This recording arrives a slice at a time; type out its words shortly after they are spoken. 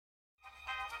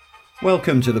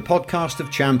Welcome to the podcast of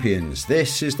champions.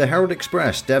 This is the Herald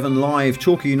Express Devon Live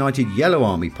Torquay United Yellow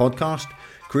Army podcast,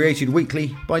 created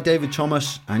weekly by David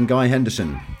Thomas and Guy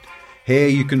Henderson. Here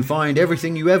you can find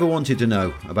everything you ever wanted to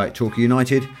know about Torquay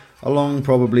United, along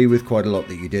probably with quite a lot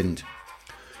that you didn't.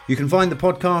 You can find the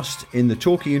podcast in the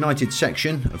Torquay United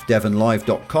section of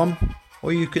devonlive.com,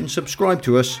 or you can subscribe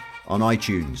to us on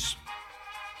iTunes.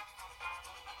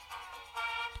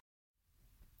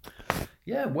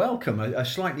 Yeah, welcome. A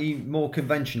slightly more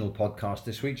conventional podcast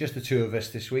this week. Just the two of us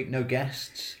this week, no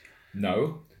guests.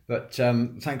 No. But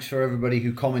thanks for everybody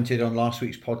who commented on last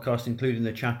week's podcast, including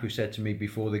the chap who said to me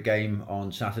before the game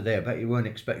on Saturday, I bet you weren't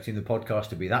expecting the podcast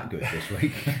to be that good this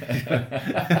week.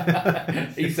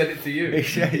 He said it to you.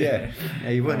 Yeah,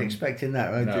 you weren't expecting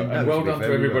that. Right? No, and well done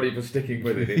to everybody for sticking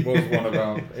with it. It was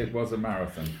it was a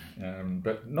marathon.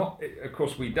 But not, of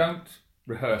course, we don't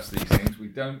rehearse these things. We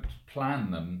don't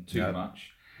plan them too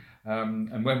much.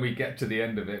 And when we get to the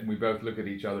end of it and we both look at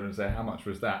each other and say, how much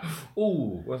was that?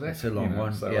 Oh, was it? It's a long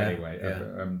one. So anyway,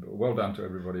 well done to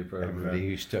everybody for everybody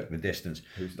who stuck the distance.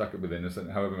 Who stuck it within us,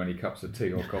 and however many cups of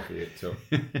tea or coffee it took.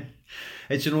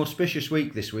 It's an auspicious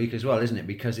week this week as well, isn't it?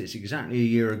 Because it's exactly a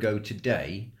year ago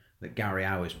today that Gary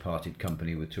Hours parted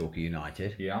company with Torquay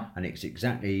United. Yeah. And it's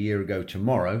exactly a year ago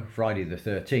tomorrow, Friday the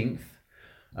 13th.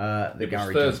 It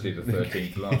was Thursday the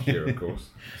 13th last year, of course.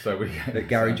 So that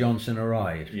Gary Johnson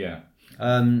arrived. Yeah.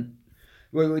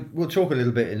 We'll talk a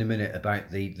little bit in a minute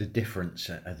about the difference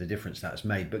that's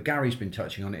made. But Gary's been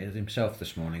touching on it himself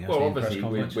this morning. Well, obviously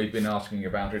we've been asking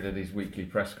about it at his weekly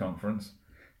press conference,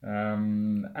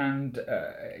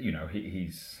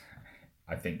 he's.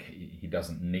 I think he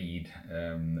doesn't need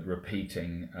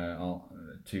repeating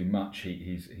too much.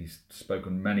 He's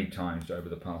spoken many times over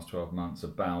the past 12 months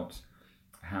about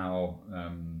how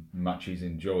much he's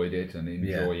enjoyed it and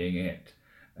enjoying it.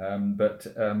 But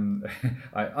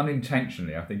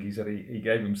unintentionally, I think he said he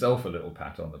gave himself a little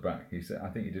pat on the back. He said, I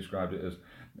think he described it as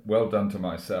well done to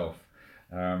myself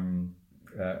for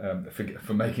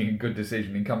making a good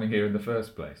decision in coming here in the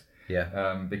first place.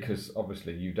 Yeah. Because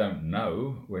obviously you don't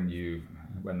know when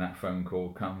that phone call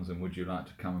comes and would you like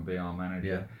to come and be our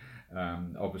manager. Yeah.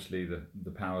 Obviously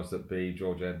the powers that be,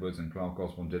 George Edwards and Clark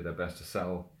Osborne, did their best to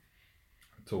sell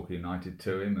Torquay United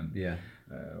to him and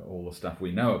all the stuff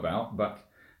we know about, but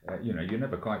you're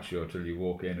never quite sure till you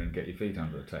walk in and get your feet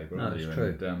under the table. No, that's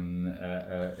true.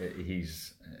 And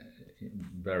he's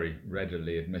very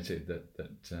readily admitted that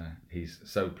he's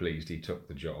so pleased he took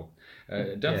the job.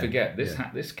 Don't forget,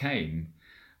 this came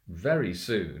very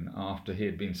soon after he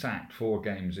had been sacked 4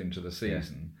 games into the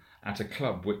season at a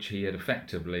club which he had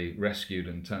effectively rescued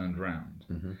and turned round.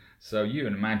 Mm-hmm. So you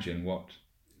can imagine what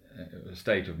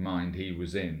state of mind he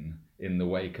was in the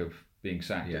wake of being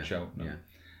sacked at Cheltenham.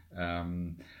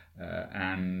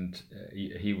 And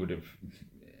he would have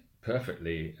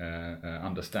perfectly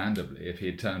understandably, if he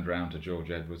had turned around to George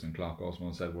Edwards and Clark Osborne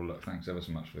and said, well, look, thanks ever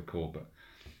so much for the call, but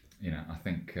I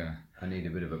think I need a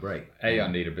bit of a break. I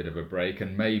need a bit of a break,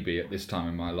 and maybe at this time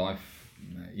in my life,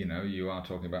 you are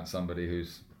talking about somebody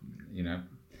who's,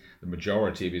 the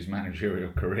majority of his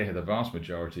managerial career, the vast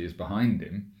majority, is behind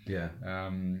him. Yeah.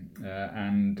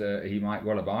 And he might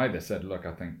well have either said, look,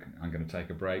 I think I'm going to take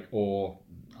a break, or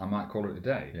I might call it a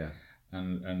day. Yeah.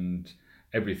 And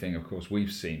everything, of course,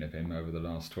 we've seen of him over the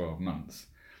last 12 months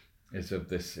is of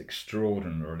this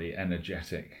extraordinarily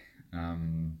energetic,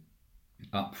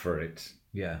 up for it,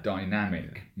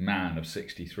 dynamic man of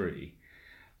 63,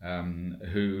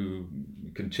 who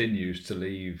continues to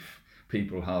leave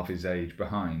people half his age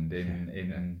behind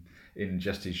in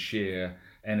just his sheer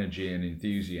energy and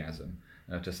enthusiasm,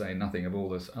 to say nothing of all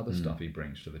this other stuff he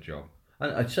brings to the job.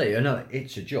 I'd say, I know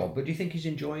it's a job, but do you think he's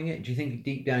enjoying it? Do you think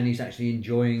deep down he's actually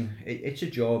enjoying it? It's a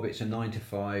job, it's a 9 to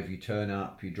 5, you turn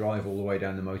up, you drive all the way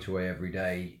down the motorway every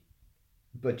day,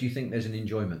 but do you think there's an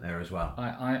enjoyment there as well?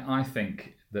 I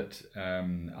think that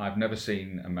I've never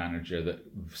seen a manager that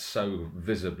so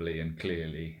visibly and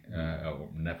clearly, or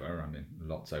never, I mean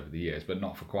lots over the years, but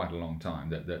not for quite a long time,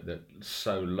 that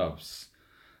so loves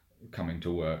coming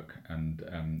to work. And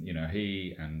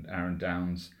he and Aaron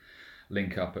Downs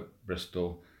link up at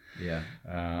Bristol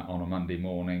on a Monday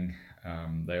morning.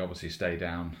 They obviously stay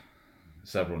down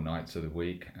several nights of the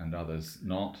week and others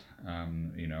not.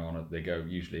 They go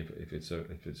usually if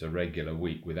it's a regular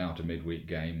week without a midweek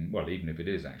game. Well, even if it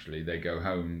is, actually, they go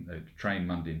home. They train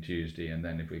Monday and Tuesday, and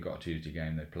then if we've got a Tuesday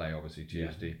game, they play obviously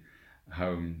Tuesday.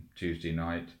 Home Tuesday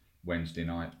night, Wednesday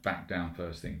night, back down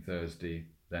first thing Thursday.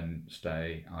 Then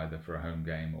stay either for a home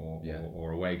game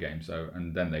or away game. So,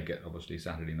 and then they get obviously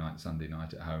Saturday night, Sunday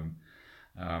night at home.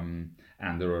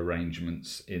 And there are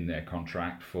arrangements in their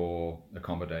contract for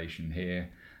accommodation here.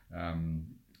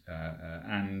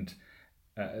 And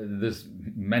there's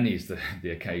many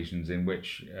the occasions in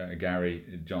which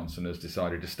Gary Johnson has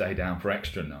decided to stay down for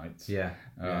extra nights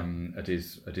at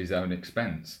his own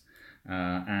expense.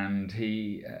 And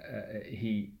he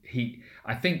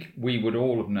I think we would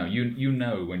all have known. You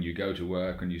know when you go to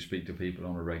work and you speak to people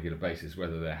on a regular basis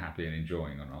whether they're happy and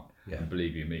enjoying or not. Yeah. And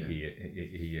believe you me,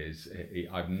 he is.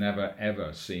 I've never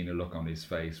ever seen a look on his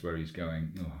face where he's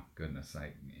going, oh goodness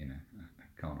sake, I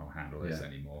can't handle this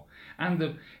anymore. And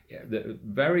the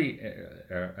very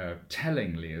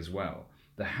tellingly as well,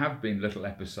 there have been little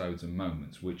episodes and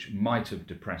moments which might have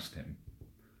depressed him.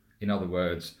 In other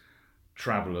words,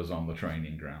 travellers on the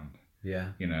training ground.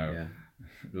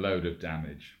 Load of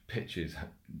damage, pitches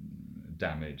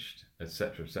damaged,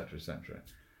 etc., etc., etc.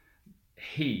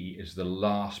 He is the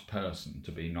last person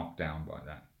to be knocked down by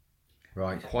that.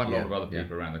 Right. Quite a lot of other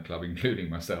people around the club, including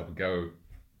myself, go,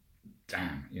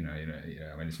 damn, I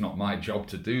mean, it's not my job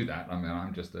to do that. I mean,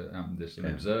 I'm just an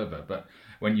observer. But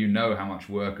when you know how much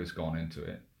work has gone into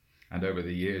it, and over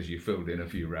the years you filled in a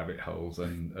few rabbit holes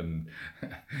and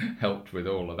helped with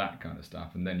all of that kind of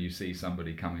stuff, and then you see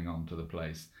somebody coming onto the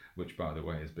place, which, by the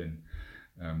way, has been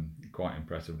quite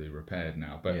impressively repaired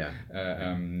now. But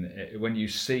when you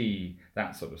see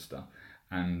that sort of stuff,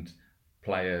 and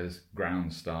players,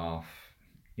 ground staff,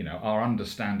 are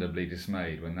understandably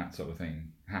dismayed when that sort of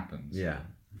thing happens. Yeah.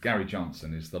 Gary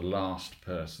Johnson is the last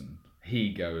person.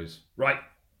 He goes, right,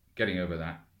 getting over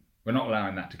that. We're not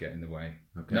allowing that to get in the way.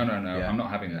 Okay. No, I'm not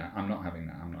having that. I'm not having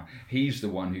that. I'm not. He's the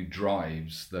one who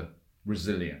drives the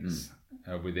resilience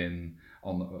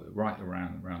right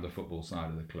around the football side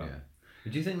of the club.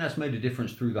 Yeah. Do you think that's made a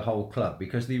difference through the whole club?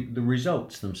 Because the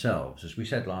results themselves, as we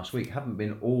said last week, haven't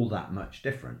been all that much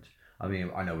different. I mean,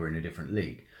 I know we're in a different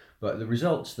league, but the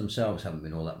results themselves haven't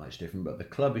been all that much different. But the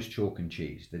club is chalk and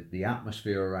cheese. The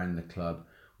atmosphere around the club,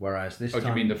 whereas this time... do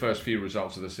you mean the first few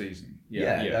results of the season?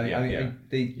 Yeah.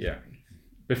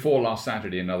 Before last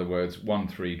Saturday, in other words,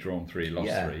 1-3, drawn 3, lost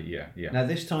 3. Yeah. Now,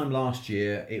 this time last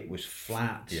year, it was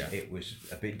flat. Yeah. It was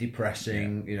a bit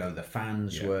depressing. Yeah. The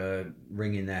fans were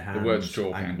wringing their hands. The words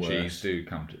chalk and cheese do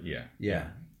come to... Yeah.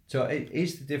 So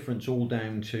is the difference all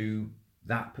down to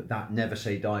that never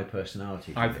say die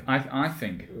personality? I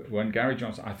think when Gary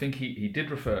Johnson, I think he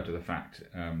did refer to the fact,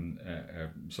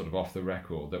 sort of off the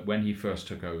record, that when he first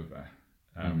took over,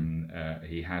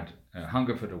 he had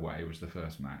Hungerford away was the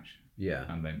first match. Yeah.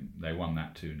 And they won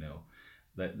that 2-0.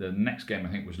 The next game, I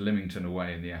think, was Lymington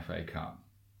away in the FA Cup.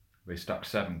 They stuck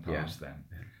 7 past them.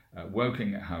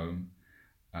 Woking at home,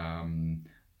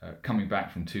 coming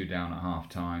back from 2 down at half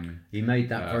time. He made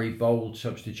that very bold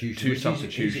substitution. 2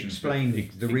 substitutions. He's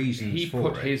explained the reasons he for it. He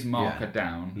put his marker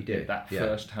down. He did. That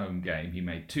first home game. He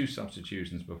made 2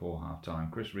 substitutions before half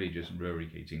time. Chris Regis and Rory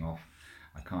Keating off.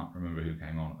 I can't remember who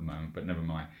came on at the moment, but never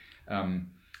mind.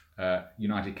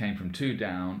 United came from 2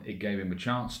 down. It gave him a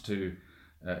chance to.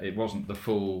 It wasn't the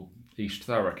full East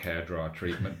Thurrock hairdryer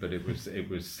treatment, but it was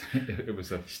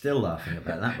a. Still laughing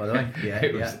about that, by the way. Yeah,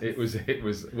 it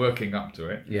was working up to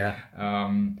it. Yeah.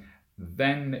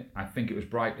 Then I think it was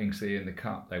Brightlingsea in the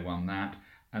cup. They won that,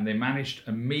 and they managed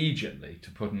immediately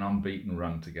to put an unbeaten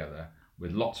run together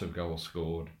with lots of goals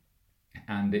scored,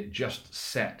 and it just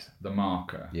set the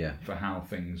marker for how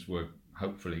things were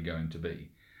hopefully going to be,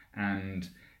 and.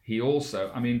 He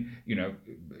also, I mean,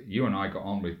 you and I got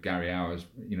on with Gary Hours,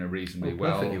 reasonably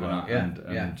well,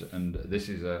 and this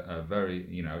is a very,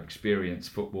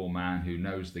 experienced football man who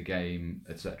knows the game,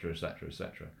 etc., etc.,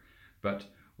 etc. But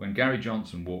when Gary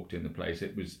Johnson walked in the place,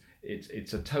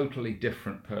 it's a totally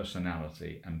different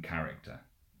personality and character.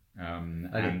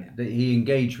 And he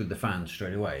engaged with the fans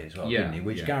straight away as well, didn't he?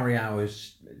 Which Gary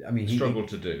Hours, he struggled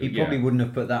to do. He probably wouldn't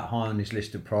have put that high on his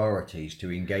list of priorities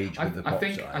to engage with the pop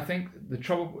side. I think the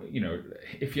trouble,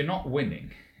 if you're not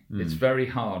winning, it's very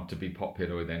hard to be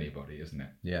popular with anybody, isn't it?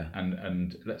 Yeah.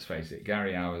 And let's face it,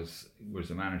 Gary Hours was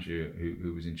the manager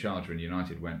who was in charge when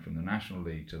United went from the National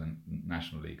League to the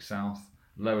National League South,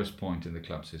 lowest point in the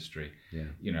club's history.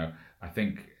 Yeah. I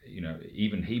think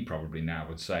even he probably now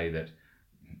would say that.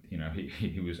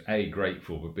 He was A,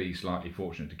 grateful, but B, slightly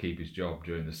fortunate to keep his job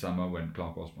during the summer when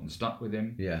Clark Osborne stuck with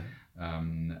him. Yeah.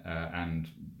 And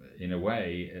in a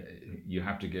way, you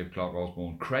have to give Clark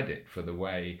Osborne credit for the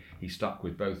way he stuck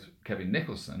with both Kevin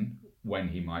Nicholson, when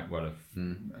he might well have,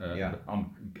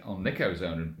 on Nico's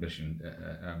own admission,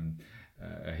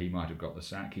 he might have got the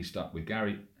sack. He stuck with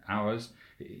Gary Hours.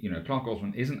 Clark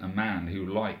Osborne isn't a man who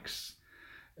likes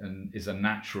and is a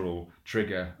natural,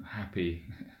 trigger-happy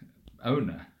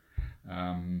owner.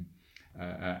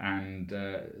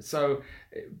 So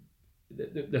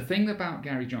the thing about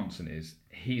Gary Johnson is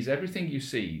he's everything you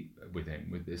see with him,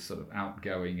 with this sort of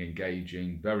outgoing,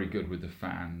 engaging, very good with the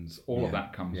fans. All of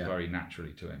that comes very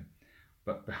naturally to him.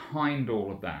 But behind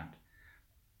all of that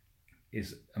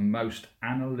is a most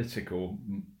analytical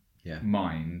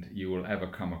mind you will ever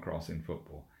come across in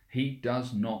football. He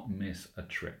does not miss a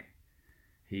trick.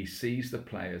 He sees the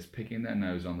players picking their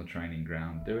nose on the training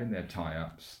ground, doing their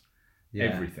tie-ups,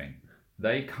 everything.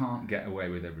 They can't get away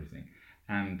with everything.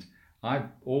 And I've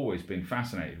always been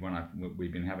fascinated when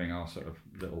we've been having our sort of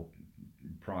little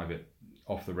private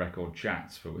off-the-record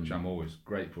chats, for which I'm always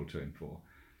grateful to him for,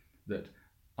 that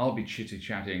I'll be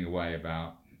chitty-chatting away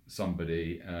about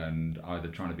somebody and either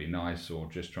trying to be nice or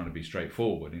just trying to be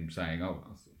straightforward in saying, oh,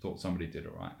 I thought somebody did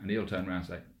all right. And he'll turn around and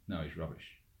say, no, he's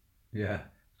rubbish. Yeah.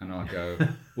 And I'll go,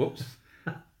 whoops.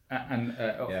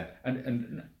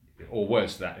 And or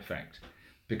words to that effect,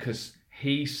 because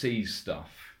he sees stuff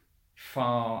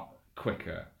far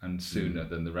quicker and sooner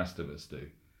than the rest of us do.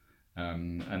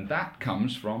 And that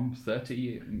comes from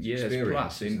 30 years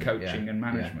plus in coaching and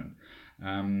management.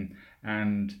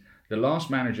 And the last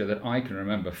manager that I can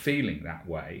remember feeling that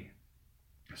way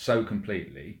so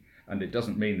completely, and it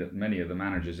doesn't mean that many of the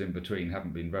managers in between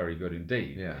haven't been very good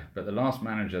indeed, but the last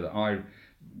manager that I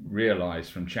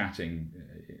realised from chatting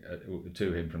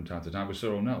to him from time to time was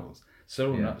Cyril Knowles.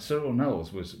 Cyril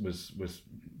Knowles was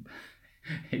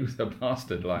he was a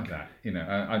bastard like that. You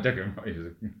know, I don't get me wrong, he was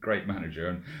a great manager,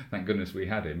 and thank goodness we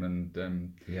had him.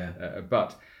 And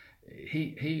but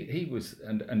he was,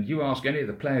 and you ask any of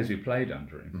the players who played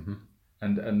under him,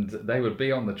 and they would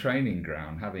be on the training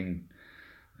ground having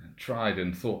tried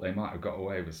and thought they might have got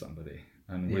away with somebody,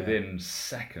 and within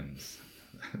seconds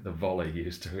the volley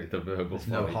used to hit the verbal There's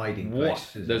volley. no hiding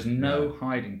place. There's no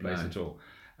hiding place at all.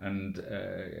 And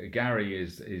Gary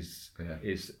is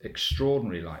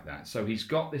extraordinary like that. So he's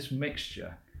got this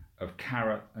mixture of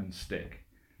carrot and stick,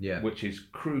 which is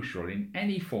crucial in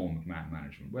any form of man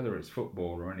management, whether it's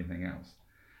football or anything else.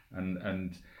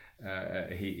 And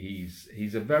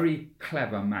he's a very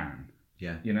clever man.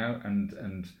 You know,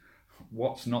 and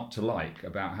what's not to like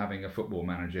about having a football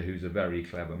manager who's a very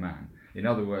clever man? In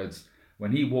other words,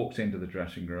 when he walks into the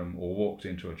dressing room or walks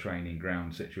into a training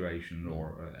ground situation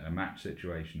or a match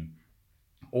situation,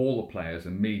 all the players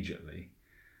immediately,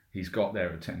 he's got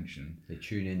their attention. They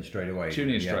tune in straight away.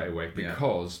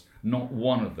 Because not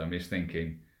one of them is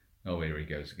thinking, oh, here he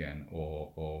goes again,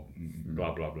 or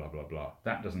blah, blah, blah, blah, blah.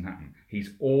 That doesn't happen.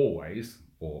 He's always,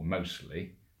 or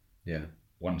mostly,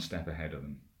 one step ahead of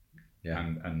them.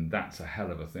 And that's a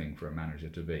hell of a thing for a manager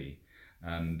to be.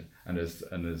 And as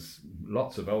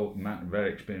lots of old,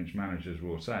 very experienced managers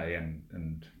will say,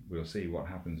 and we'll see what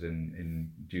happens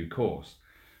in due course,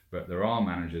 but there are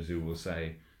managers who will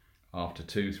say, after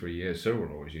 2-3 years,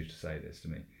 Cyril always used to say this to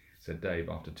me, said, Dave,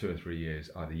 after 2 or 3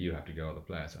 years, either you have to go or the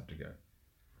players have to go.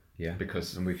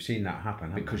 And we've seen that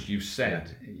happen. Because you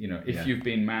said, you know, if you've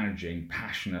been managing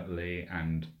passionately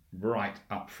and right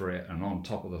up for it and on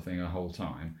top of the thing the whole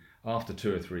time, after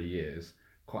 2 or 3 years,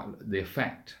 quite the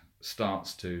effect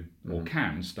starts to, or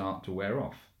can start to wear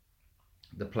off.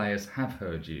 The players have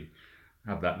heard you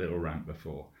have that little rant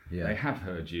before. They have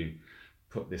heard you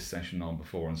put this session on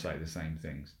before and say the same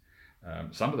things.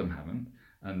 Some of them haven't,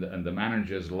 and the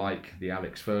managers like the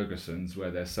Alex Fergusons,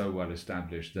 where they're so well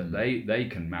established that they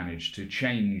can manage to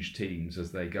change teams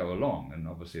as they go along. And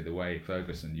obviously the way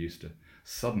Ferguson used to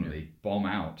suddenly bomb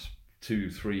out 2,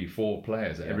 3, 4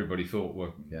 players that everybody thought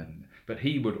were, but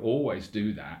he would always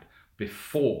do that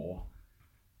before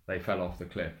they fell off the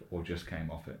cliff or just came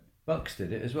off it. Bucks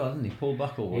did it as well, didn't he? Paul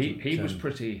Buckle wasn't. He was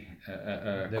pretty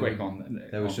quick on.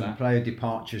 There were some that. Player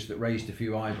departures that raised a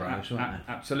few eyebrows, weren't there?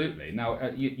 Absolutely.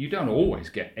 Now you don't always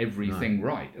get everything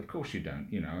right. Of course you don't.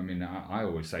 You know, I mean, I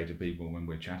always say to people when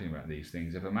we're chatting about these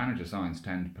things, if a manager signs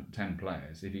 10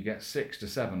 players, if you get 6 to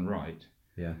 7 right,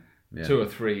 2 or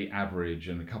 3 average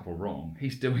and a couple wrong,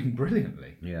 he's doing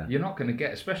brilliantly. You're not going to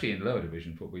get, especially in lower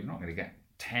division football, you're not going to get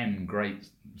 10 great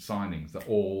signings that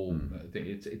all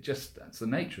it just, that's the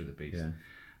nature of the beast.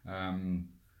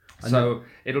 So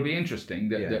it'll be interesting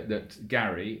that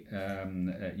Gary,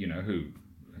 you know, who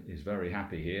is very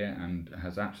happy here and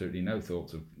has absolutely no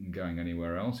thoughts of going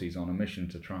anywhere else. He's on a mission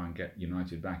to try and get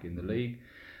United back in the league,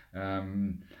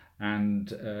 and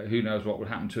who knows what will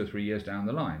happen 2 or 3 years down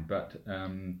the line. But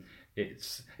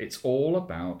it's all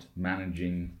about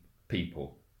managing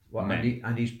people. Well,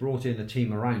 and he's brought in a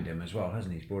team around him as well,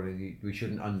 hasn't he? We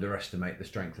shouldn't underestimate the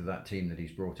strength of that team that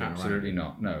he's brought in. Absolutely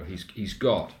not. No, he's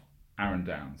got Aaron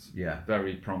Downs,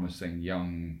 very promising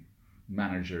young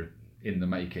manager in the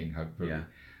making, hopefully.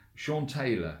 Sean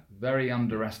Taylor, very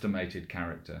underestimated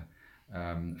character.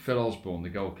 Phil Osborne, the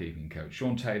goalkeeping coach.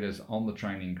 Sean Taylor's on the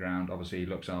training ground. Obviously, he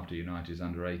looks after United's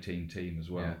under-18 team as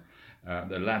well. Yeah.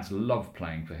 The lads love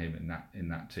playing for him in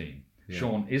that team. Yeah.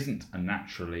 Sean isn't a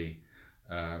naturally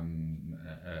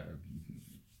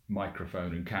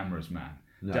microphone and cameras man.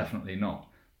 No. Definitely not.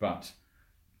 But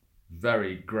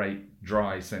very great,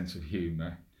 dry sense of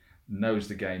humour. Knows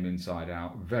the game inside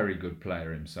out. Very good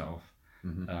player himself.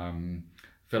 Mm-hmm.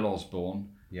 Phil Osborne.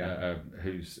 Yeah.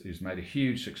 Who's made a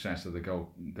huge success of the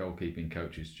goalkeeping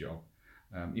coach's job,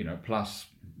 plus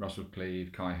Russell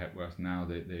Cleave, Kai Hepworth now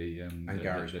and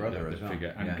Gary's brother as well.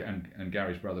 Figure, and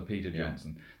Gary's brother Peter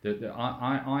Johnson.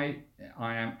 I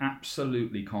am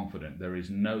absolutely confident there is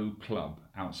no club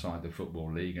outside the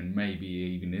Football League and maybe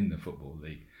even in the Football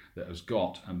League that has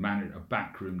got a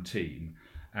backroom team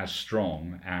as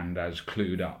strong and as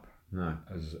clued up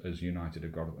as United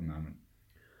have got at the moment.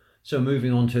 So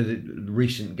moving on to the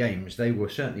recent games, they were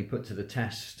certainly put to the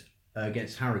test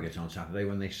against Harrogate on Saturday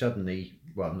when they suddenly,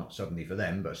 well, not suddenly for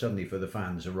them, but suddenly for the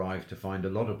fans, arrived to find a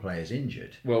lot of players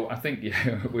injured. Well, I think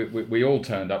we all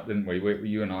turned up, didn't we?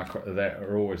 You and I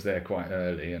are always there quite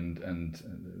early, and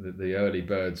the early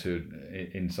birds who are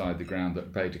inside the ground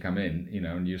that paid to come in,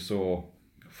 and you saw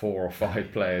 4 or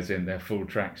 5 players in their full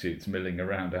tracksuits milling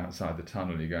around outside the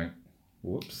tunnel. You're going,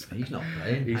 whoops! He's not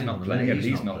playing. He's not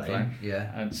playing.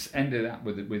 Yeah. And ended up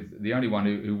with the only one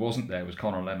who wasn't there was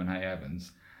Conor Lemonhay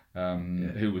Evans,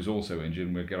 who was also injured,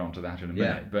 and we'll get onto that in a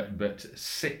minute. Yeah. But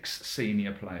 6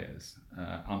 senior players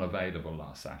unavailable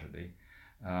last Saturday.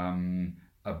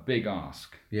 A big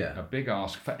ask. Yeah. A big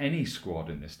ask for any squad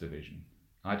in this division.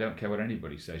 I don't care what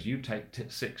anybody says. You take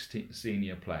 6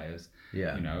 senior players,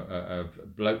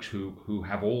 of blokes who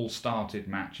have all started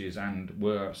matches and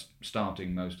were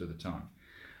starting most of the time.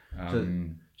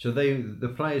 So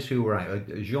the players who were out,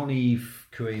 Jean-Yves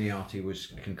Kouiniati was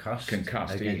concussed.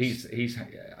 He's.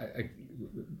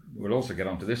 We'll also get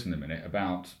onto this in a minute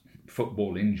about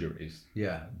football injuries.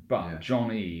 Yeah. But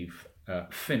Jean-Yves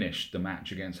finished the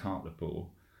match against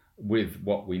Hartlepool with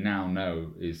what we now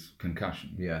know is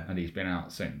concussion, and he's been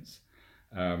out since.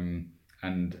 And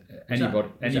anybody,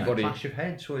 was that a clash of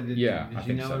heads, or did you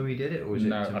know who he did it, or was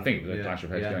no? I think it was a clash of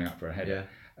heads going up for a header.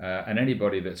 Yeah. And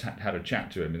anybody that's had a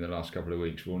chat to him in the last couple of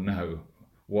weeks will know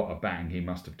what a bang he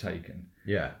must have taken.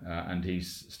 Yeah. And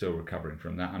he's still recovering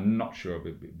from that. I'm not sure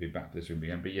we'll be back to this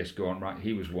again, but yes, go on. Right,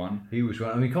 he was one. I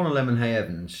mean, Conor Lemonhay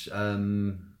Evans.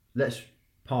 Let's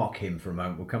park him for a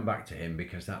moment. We'll come back to him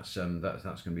because that's going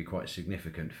to be quite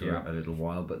significant for a little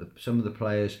while. But some of the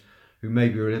players who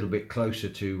maybe are a little bit closer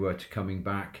to coming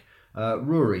back,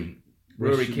 Rory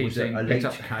Keating was a late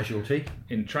casualty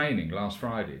in training last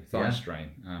Friday, thigh strain.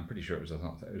 I'm pretty sure it was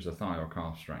a thigh or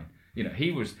calf strain.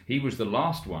 He was the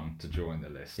last one to join the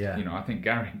list. Yeah. I think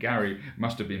Gary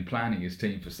must have been planning his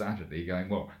team for Saturday, going,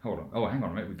 well, hold on, hang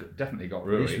on a minute, we've definitely got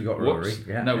Rory. At least we got Rory.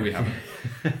 Yeah. No, we haven't.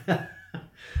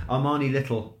 Armani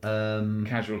Little,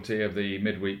 casualty of the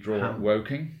midweek draw at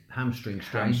Woking. Hamstring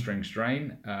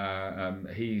strain.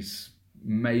 He's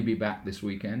maybe back this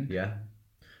weekend. Yeah.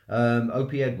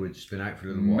 Opie Edwards has been out for a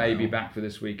little while. Maybe back for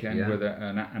this weekend with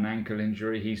an ankle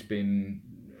injury. He's been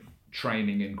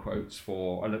training in quotes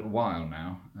for a little while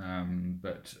now.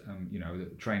 But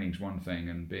training's one thing,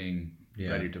 and being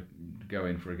ready to go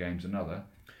in for a game's another.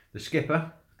 The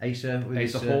skipper, Asa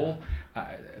Hall.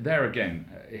 There again,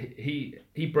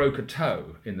 he broke a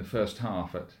toe in the first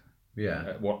half at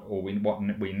what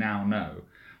we now know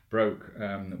broke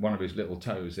one of his little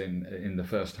toes in the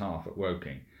first half at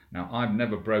Woking. Now, I've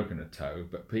never broken a toe,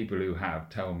 but people who have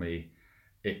tell me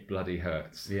it bloody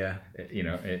hurts. Yeah.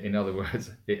 In other words,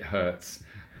 it hurts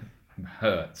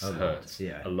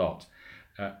a lot.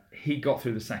 He got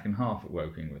through the second half at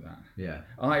Woking with that. Yeah.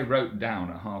 I wrote down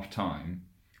at half time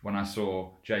when I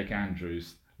saw Jake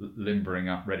Andrews limbering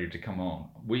up, ready to come on.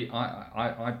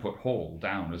 I put Hall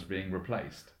down as being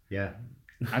replaced. Yeah.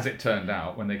 As it turned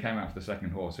out, when they came out for the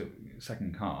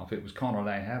second half, it was Conor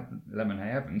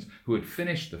Lemonhay Evans who had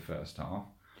finished the first half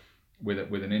with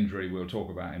an injury we'll talk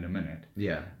about in a minute.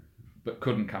 Yeah. But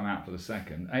couldn't come out for the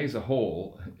second. Asa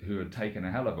Hall, who had taken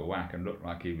a hell of a whack and looked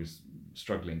like he was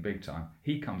struggling big time,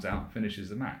 he comes out and finishes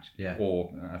the match. Yeah.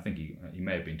 Or I think he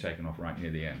may have been taken off right near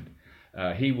the end.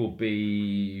 He will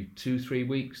be 2-3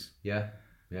 weeks. Yeah.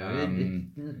 Yeah,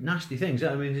 nasty things.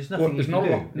 I mean, there's nothing you can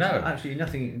do. No, absolutely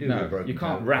nothing you can do with a broken toe. You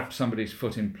can't wrap somebody's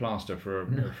foot in plaster for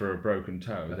a broken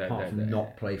toe. Apart from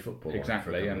not play football.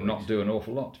 Exactly, and not do an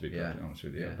awful lot, to be perfectly honest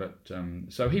with you. Yeah.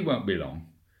 But so he won't be long.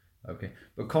 Okay,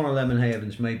 but Conor Lemonhay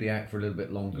Evans may be out for a little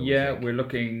bit longer. Yeah, we're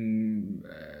looking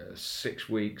 6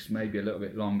 weeks, maybe a little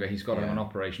bit longer. He's got an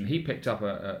operation. He picked up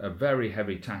a very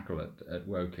heavy tackle at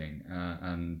Woking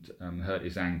and hurt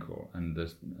his ankle.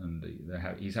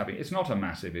 He's having. It's not a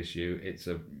massive issue. It's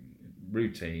a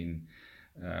routine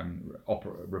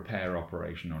repair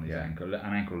operation on his ankle,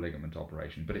 an ankle ligament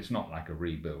operation. But it's not like a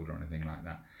rebuild or anything like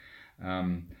that.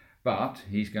 But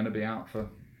he's going to be out for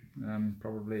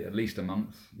probably at least a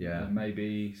month,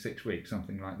 maybe 6 weeks,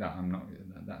 something like that.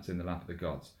 That's in the lap of the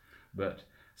gods.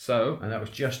 And that was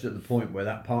just at the point where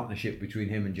that partnership between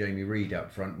him and Jamie Reid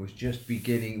up front was just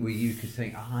beginning, where you could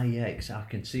think, I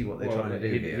can see what they're trying to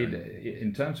do here.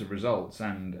 In terms of results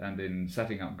and in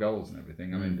setting up goals and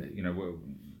everything, I mean,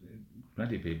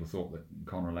 plenty of people thought that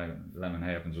Conor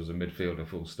Lemon-Evans was a midfielder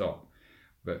full stop,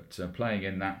 but playing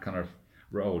in that kind of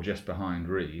role just behind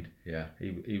Reid, he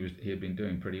had been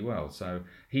doing pretty well. So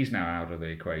he's now out of the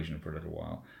equation for a little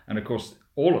while. And of course,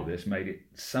 all of this made it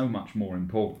so much more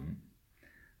important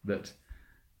that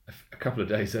a couple of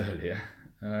days earlier,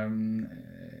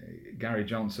 Gary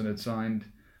Johnson had signed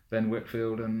Ben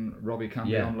Whitfield and Robbie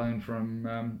Cundy on loan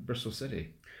from Bristol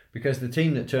City. Because the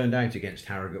team that turned out against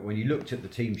Harrogate, when you looked at the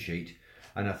team sheet,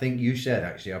 and I think you said,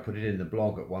 actually, I put it in the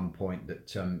blog at one point,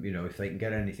 that if they can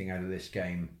get anything out of this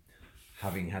game,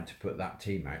 having had to put that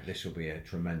team out, this will be a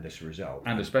tremendous result.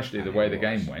 And especially the way the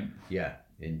game went. Yeah,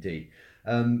 indeed.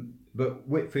 But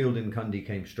Whitfield and Cundy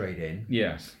came straight in.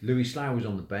 Yes. Louis Slough was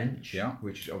on the bench,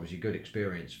 which is obviously good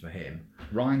experience for him.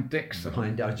 Ryan Dixon.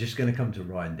 I was just going to come to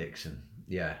Ryan Dixon.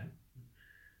 Yeah.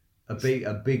 A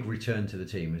big return to the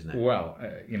team, isn't it? Well,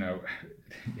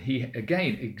 he,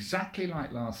 again, exactly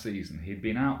like last season, he'd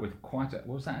been out with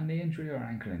was that a knee injury or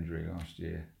ankle injury last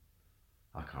year?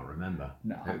 I can't remember.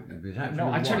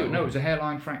 I tell you, it was a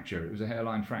hairline fracture. It was a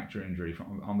hairline fracture injury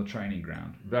on the training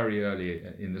ground very early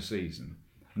in the season.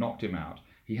 Knocked him out.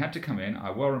 He had to come in.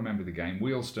 I well remember the game.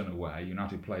 Wealdstone away.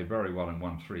 United played very well and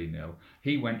won 3-0.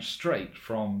 He went straight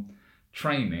from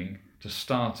training to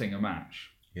starting a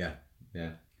match. Yeah.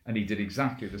 And he did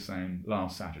exactly the same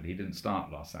last Saturday. He didn't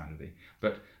start last Saturday,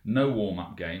 but no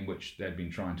warm-up game, which they'd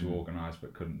been trying to organise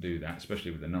but couldn't do that,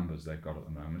 especially with the numbers they've got at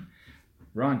the moment.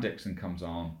 Ryan Dixon comes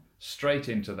on straight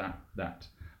into that.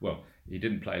 Well, he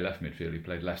didn't play left midfield. He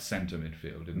played left centre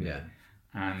midfield, didn't he?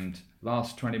 And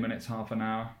last 20 minutes, half an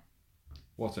hour,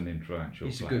 what an influential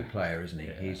player. He's a good player, isn't he?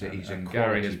 Yeah. And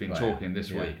Gary has been talking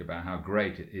this week about how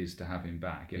great it is to have him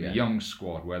back in a young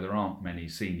squad where there aren't many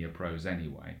senior pros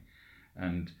anyway.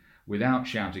 And without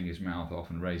shouting his mouth off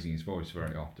and raising his voice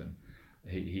very often,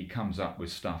 he comes up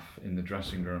with stuff in the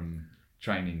dressing room,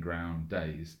 training ground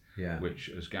days, which,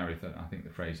 as Gary thought, I think the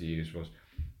phrase he used was,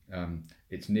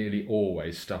 it's nearly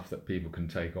always stuff that people can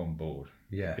take on board.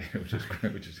 Yeah, which is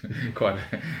quite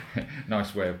a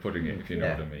nice way of putting it, if you know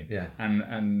what I mean. Yeah.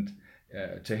 And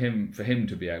for him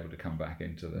to be able to come back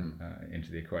into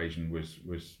the equation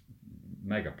was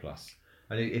mega plus.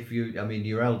 And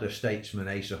your elder statesman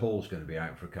Asa Hall's going to be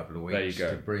out for a couple of weeks. There you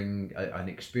go. To bring an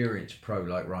experienced pro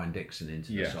like Ryan Dixon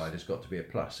into the side has got to be a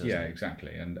plus. Hasn't it?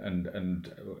 Exactly.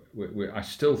 And I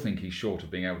still think he's short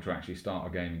of being able to actually start a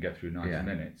game and get through 90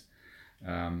 minutes.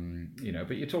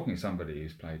 But you're talking somebody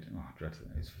who's played,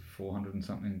 it's 400 and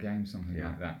something games, something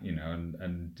like that.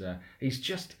 And he's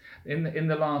just in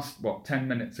the last 10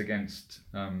 minutes against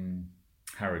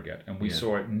Harrogate, and we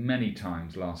saw it many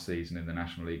times last season in the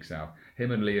National League South.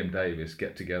 Him and Liam Davis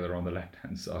get together on the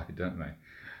left-hand side, don't they?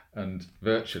 And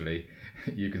virtually,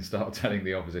 you can start telling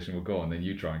the opposition, "Well, go on, then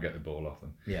you try and get the ball off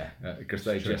them." Yeah, because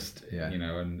they just,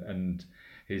 and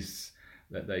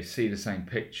that they see the same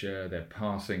picture. Their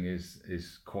passing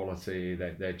is quality.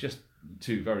 They're just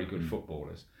two very good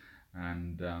footballers,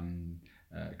 and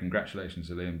congratulations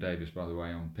to Liam Davis, by the way,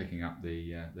 on picking up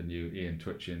the new Ian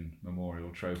Twitchin Memorial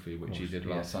Trophy, which he did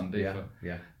last Sunday for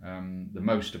the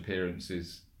most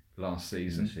appearances last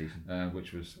season,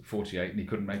 which was 48, and he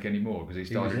couldn't make any more because he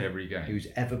started every game. He was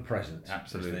ever present.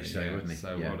 Absolutely, wasn't he?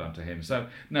 So well done to him. So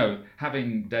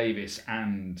having Davis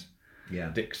and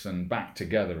Dixon back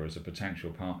together as a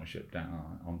potential partnership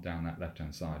down that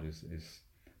left-hand side is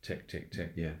tick, tick,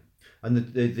 tick. Yeah. And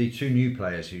the two new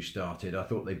players who started, I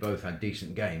thought they both had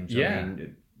decent games. Yeah. I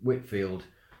mean, Whitfield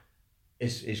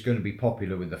is going to be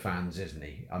popular with the fans, isn't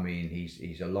he? I mean,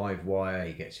 he's a live wire.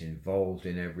 He gets involved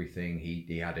in everything.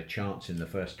 He had a chance in the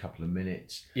first couple of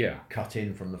minutes. Yeah. Cut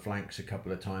in from the flanks a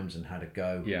couple of times and had a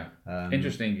go. Yeah.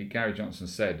 Interesting. Gary Johnson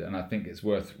said, and I think it's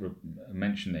worth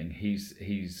mentioning,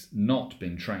 he's not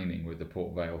been training with the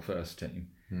Port Vale first team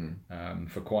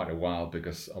for quite a while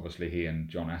because obviously he and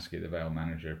John Askey, the Vale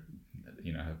manager,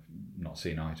 have not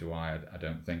seen eye to eye. I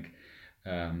don't think.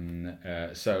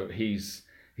 So he's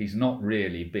not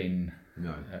really been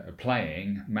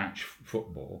playing match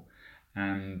football,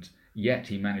 and yet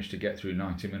he managed to get through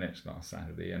 90 minutes last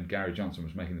Saturday. And Gary Johnson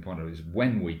was making the point of it, is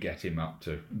when we get him up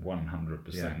to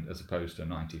 100% as opposed to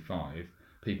 95,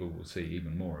 people will see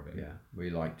even more of it. Yeah, we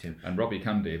liked him. And Robbie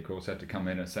Cundy, of course, had to come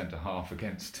in at centre half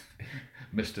against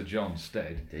Mr. John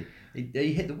Stead.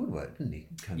 He hit the woodwork, didn't he?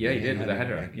 Cundy? Yeah, he did with a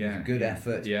header. Yeah, good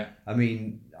effort. Yeah, I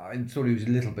mean, I thought he was a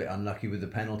little bit unlucky with the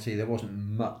penalty. There wasn't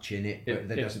much in it, but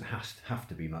there doesn't have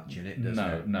to be much in it, does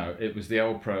there? No. It was the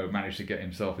old pro managed to get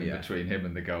himself in between him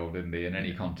and the goal, didn't he? And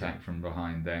any contact from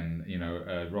behind, then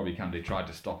Robbie Cundy tried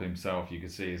to stop himself. You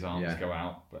could see his arms go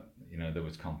out, but there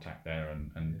was contact there,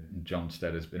 and John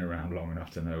Stead has been around long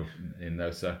enough to know in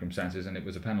those circumstances, and it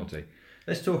was a penalty.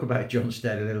 Let's talk about John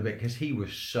Stead a little bit, because he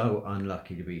was so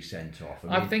unlucky to be sent off.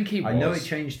 I think he was. I know it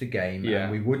changed the game,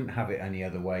 and we wouldn't have it any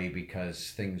other way because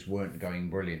things weren't going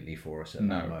brilliantly for us at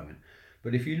that moment.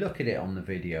 But if you look at it on the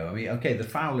video, I mean, okay, the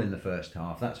foul in the first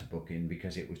half, that's a booking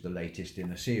because it was the latest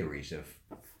in a series of,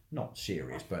 not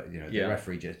series, but the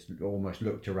referee just almost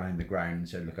looked around the ground and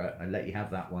said, look, I let you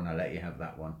have that one, I let you have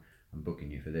that one, I'm booking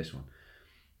you for this one.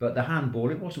 But the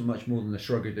handball, it wasn't much more than a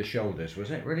shrug of the shoulders,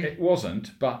 was it, really? It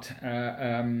wasn't, but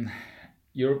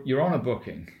you're on a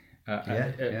booking.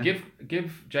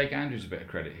 Give Jake Andrews a bit of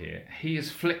credit here. He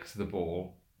has flicked the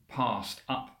ball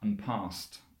up and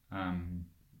past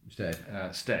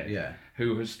Stead,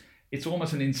 who has... It's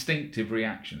almost an instinctive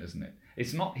reaction, isn't it?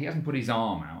 It's not... He hasn't put his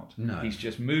arm out. No. He's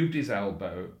just moved his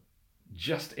elbow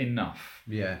just enough.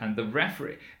 Yeah. And the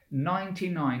referee...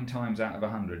 99 times out of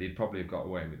 100, he'd probably have got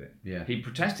away with it. Yeah. He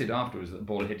protested afterwards that the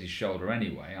ball hit his shoulder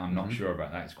anyway. I'm not sure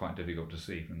about that. It's quite difficult to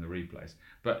see from the replays.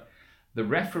 But the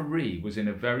referee was in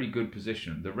a very good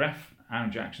position. The ref,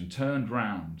 Aaron Jackson, turned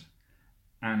round,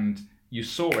 and you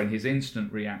saw in his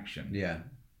instant reaction,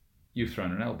 you've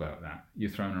thrown an elbow at that,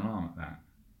 you've thrown an arm at that.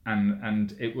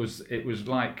 And it was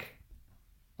like,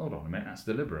 hold on a minute, that's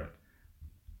deliberate.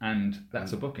 And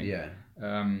that's a booking. Yeah.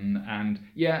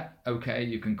 Okay,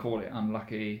 you can call it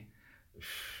unlucky.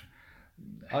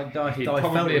 I felt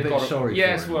a bit sorry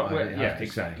for him.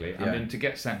 Exactly. I mean, to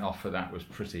get sent off for that was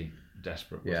pretty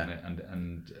desperate, wasn't it?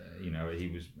 And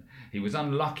he was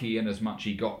unlucky in as much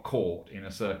he got caught in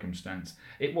a circumstance.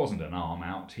 It wasn't an arm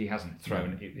out. He hasn't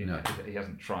thrown it. He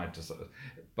hasn't tried to sort of,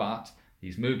 but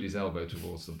he's moved his elbow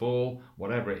towards the ball.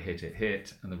 Whatever it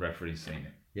hit, and the referee's seen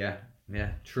it. Yeah.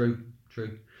 True.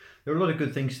 There are a lot of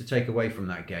good things to take away from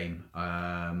that game.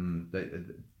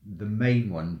 The main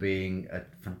one being a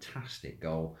fantastic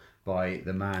goal by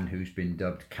the man who's been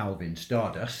dubbed Calvin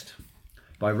Stardust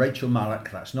by Rachel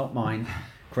Mallock. That's not mine.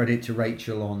 Credit to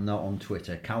Rachel on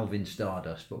Twitter, Calvin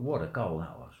Stardust. But what a goal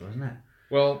that was, wasn't it?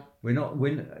 Well, we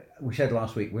said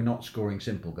last week we're not scoring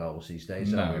simple goals these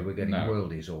days, are we? We're getting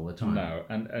worldies all the time. No,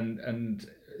 and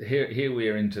here we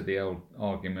are into the old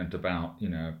argument about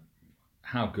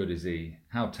how good is he?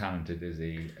 How talented is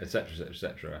he? Etc.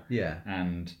 Etc. Yeah.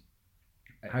 And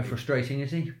how frustrating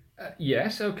is he?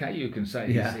 Yes. Okay. You can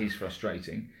say he's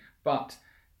frustrating, but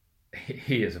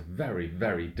he is a very,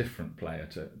 very different player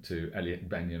to Elliot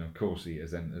Benyon. Of course, he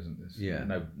is, and there's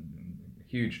no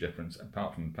huge difference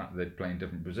apart from the fact that they play in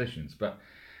different positions. But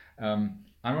I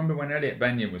remember when Elliot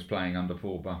Benyon was playing under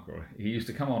Paul Buckle, he used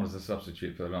to come on as a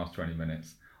substitute for the last 20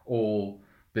 minutes, all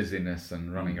busyness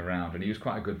and running around, and he was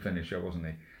quite a good finisher, wasn't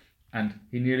he? And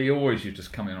he nearly always used to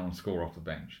just come in on and score off the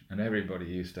bench, and everybody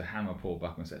used to hammer Paul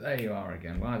Buckle and say, there you are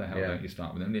again, why the hell don't you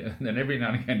start with him? And then every now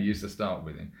and again he used to start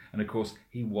with him, and of course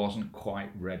he wasn't quite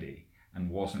ready and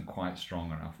wasn't quite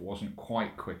strong enough, wasn't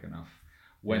quite quick enough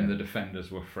when the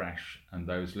defenders were fresh and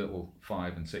those little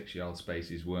 5 and 6 yard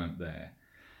spaces weren't there,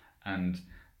 and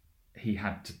he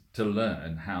had to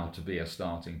learn how to be a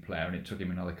starting player, and it took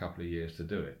him another couple of years to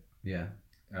do it.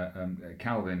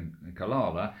 Calvin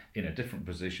Kalala, in a different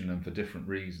position and for different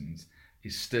reasons,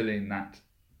 is still in that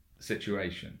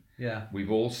situation. We've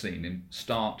all seen him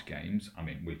start games. I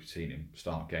mean, we've seen him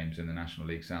start games in the National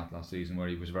League South last season where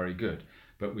he was very good,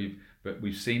 but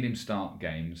we've seen him start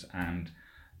games, and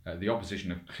the opposition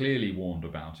have clearly warned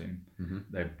about him.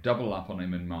 They've doubled up on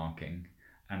him in marking,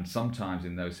 and sometimes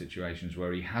in those situations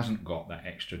where he hasn't got that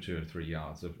extra 2 or 3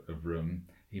 yards of room,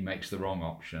 he makes the wrong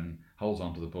option, holds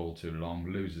onto the ball too long,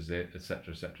 loses it,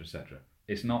 etc., etc., etc.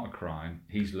 It's not a crime.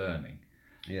 He's learning.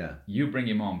 You bring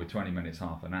him on with 20 minutes,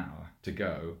 half an hour to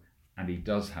go, and he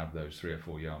does have those 3 or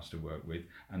 4 yards to work with,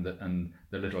 and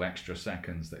the little extra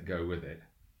seconds that go with it.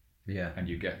 And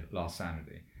you get last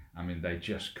Saturday. I mean, they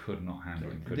just could not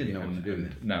handle him. Didn't know what to do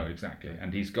with it. No, exactly.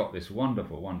 And he's got this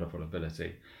wonderful, wonderful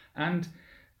ability. And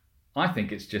I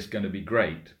think it's just going to be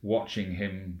great watching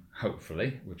him,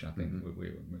 hopefully, which I think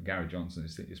Gary Johnson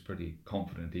is pretty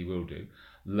confident he will do,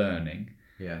 learning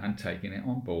and taking it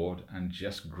on board and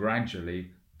just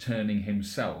gradually turning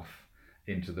himself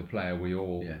into the player we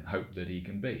all hope that he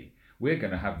can be. We're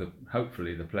going to have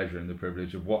hopefully the pleasure and the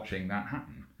privilege of watching that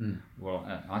happen. Well,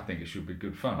 I think it should be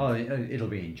good fun. Oh, it'll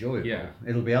be enjoyable. Yeah.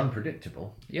 It'll be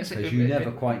unpredictable. Yes, because you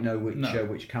never quite know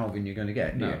which Calvin you're going to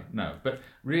get. No. But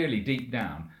really, deep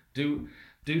down, do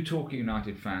Torquay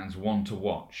United fans want to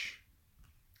watch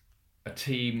a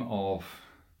team of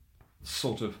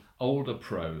sort of older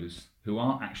pros who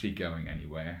aren't actually going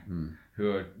anywhere,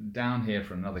 who are down here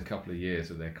for another couple of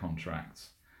years of their contracts,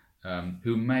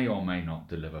 who may or may not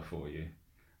deliver for you,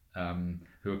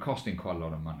 who are costing quite a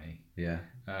lot of money? Yeah.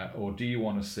 Or do you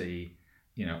want to see,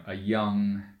 a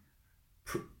young,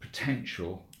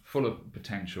 full of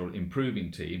potential,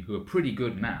 improving team who are pretty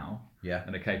good now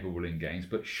and are capable in games,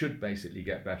 but should basically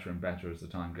get better and better as the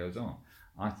time goes on?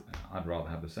 I'd rather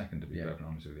have the second, to be perfectly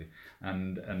honest with you.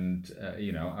 And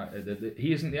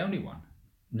he isn't the only one.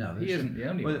 No, he isn't the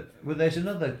only one. Well, there's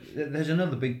another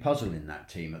big puzzle in that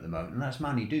team at the moment, and that's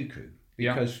Manny Duku.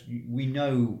 Because we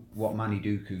know what Manny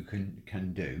Duku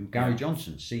can do. Gary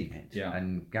Johnson's seen it,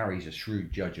 and Gary's a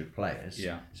shrewd judge of players.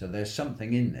 Yeah. So there's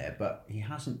something in there, but he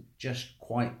hasn't just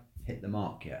quite hit the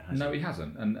mark yet, has he? No, he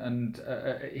hasn't, and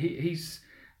he's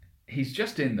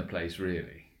just in the place,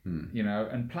 really.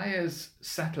 And players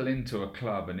settle into a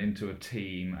club and into a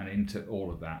team and into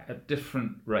all of that at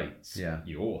different rates. Yeah.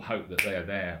 You all hope that they are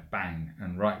there, bang,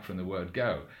 and right from the word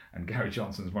go. And Gary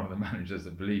Johnson's one of the managers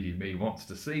that, believe you me, wants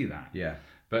to see that. Yeah.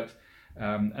 But,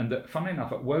 and that, funnily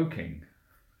enough, at Woking,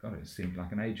 God, it seemed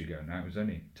like an age ago now, it was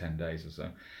only 10 days or so,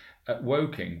 at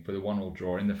Woking for the 1-1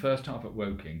 draw, in the first half at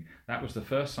Woking, that was the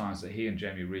first signs that he and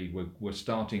Jamie Reid were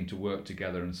starting to work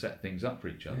together and set things up for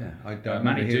each other. Yeah,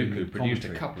 Manny Duku produced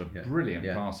a couple of brilliant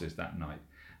passes that night,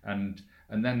 and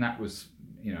then that was,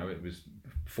 it was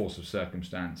force of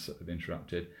circumstance sort of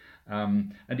interrupted,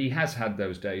 and he has had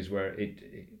those days where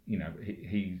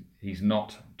he's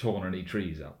not torn any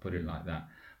trees up, put it like that,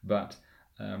 but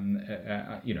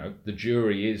the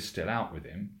jury is still out with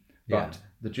him. But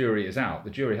the jury is out. The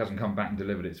jury hasn't come back and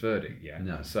delivered its verdict yet.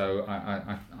 No. So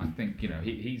I think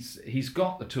he's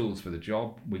got the tools for the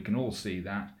job. We can all see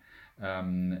that.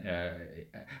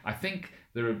 I think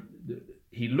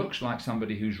he looks like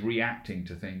somebody who's reacting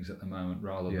to things at the moment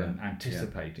rather than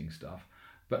anticipating stuff.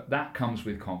 But that comes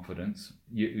with confidence.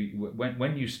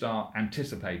 When you start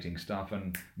anticipating stuff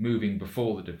and moving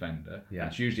before the defender,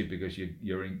 that's usually because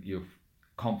you're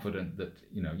confident that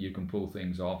you can pull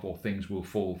things off or things will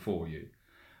fall for you,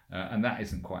 and that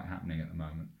isn't quite happening at the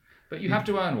moment. But you have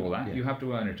to earn all that. You have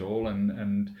to earn it all,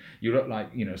 and you look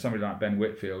like somebody like Ben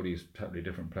Whitfield. He's a totally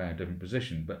different player, different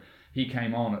position, but he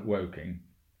came on at Woking,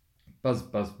 buzz,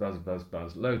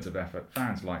 loads of effort.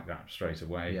 Fans like that straight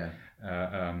away.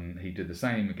 He did the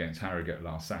same against Harrogate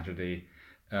last Saturday.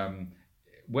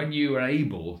 When you are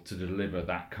able to deliver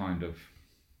that kind of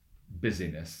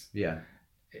busyness,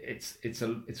 it's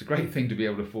a great thing to be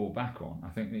able to fall back on. I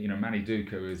think Manny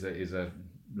Duku is a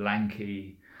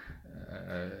lanky,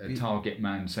 a target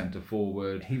man centre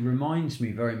forward. He reminds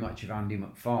me very much of Andy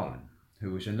McFarlane,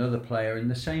 who was another player in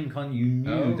the same kind. You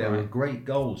knew there were great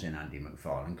goals in Andy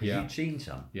McFarlane because you'd seen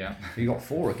some. Yeah, he got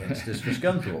 4 against us for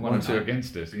Scunthorpe. 1 or 2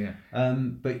 against us. Yeah.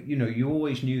 But you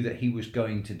always knew that he was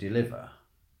going to deliver,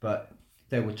 but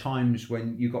there were times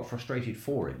when you got frustrated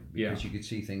for him because you could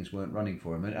see things weren't running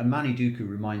for him, and Manny Duku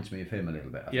reminds me of him a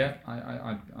little bit.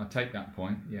 I take that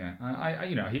point. Yeah,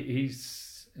 he's.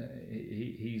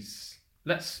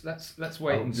 Let's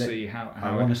wait and see how.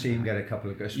 I want to see him get a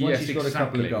couple of goals. Once he's got a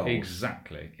couple of goals,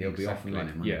 he'll be off and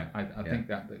running. Yeah, I think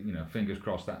that fingers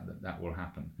crossed that will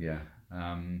happen. Yeah.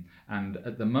 And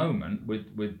at the moment,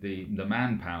 with the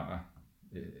manpower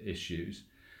issues.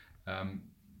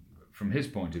 From his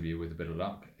point of view, with a bit of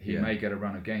luck, he may get a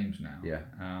run of games now. Yeah.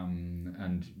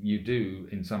 And you do,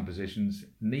 in some positions,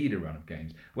 need a run of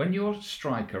games. When you're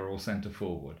striker or centre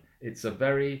forward, it's a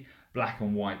very black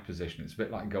and white position. It's a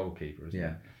bit like goalkeeper, isn't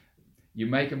it? You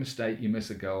make a mistake, you miss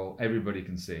a goal, everybody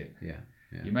can see it. Yeah.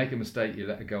 You make a mistake, you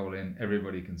let a goal in,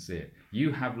 everybody can see it.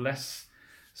 You have less,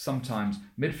 sometimes,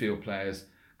 midfield players,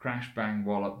 crash, bang,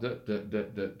 wallop,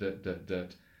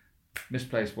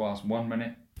 misplaced pass 1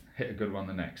 minute, hit a good one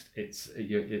the next.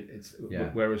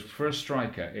 Whereas for a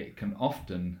striker, it can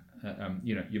often,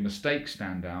 your mistakes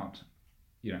stand out,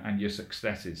 and your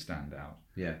successes stand out.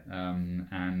 Yeah.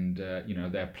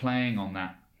 They're playing on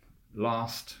that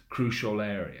last crucial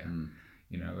area.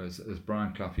 As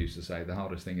Brian Clough used to say, the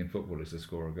hardest thing in football is to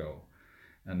score a goal,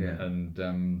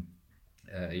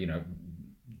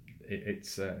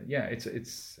 it's a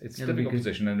difficult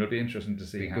position, and it'll be interesting to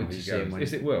see how he goes.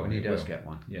 Yes, it will. When he does get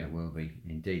one, it will be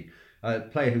indeed.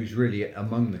 Player who's really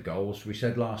among the goals. We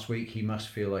said last week he must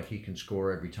feel like he can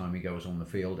score every time he goes on the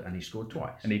field, and he scored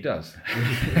twice. And he does,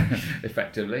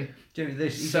 effectively.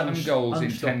 He's 7 goals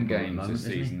in 10 games moment, this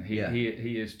season. He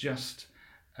is just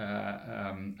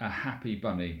a happy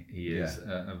bunny. He is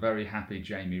a very happy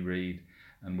Jamie Reid,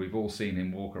 and we've all seen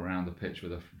him walk around the pitch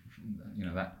with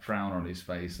that frown on his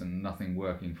face and nothing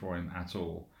working for him at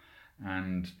all.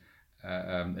 And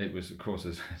it was, of course,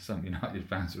 as some United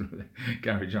fans,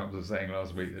 Gary Johnson was saying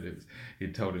last week that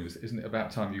he'd told him, isn't it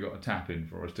about time you got a tap in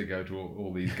for us to go to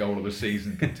all these goal of the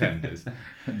season contenders?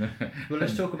 Well,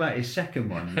 let's talk about his second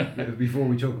one before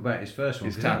we talk about his first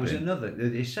one. His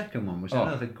second one was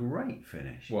another great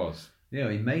finish.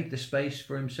 He made the space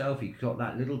for himself. He got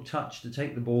that little touch to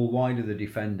take the ball wide of the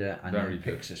defender, and then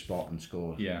picks a spot and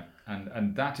scores. Yeah,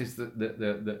 and that is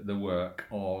the work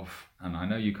of, and I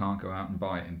know you can't go out and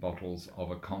buy it in bottles, of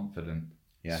a confident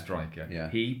striker. Yeah.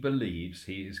 He believes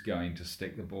he is going to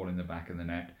stick the ball in the back of the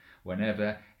net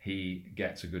whenever he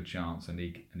gets a good chance, and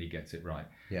he gets it right.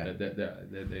 Yeah.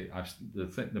 The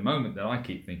moment that I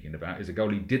keep thinking about is a goal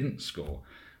he didn't score,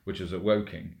 which was at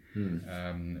Woking,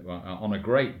 on a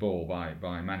great ball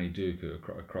by Manny Duku,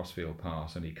 a crossfield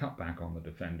pass, and he cut back on the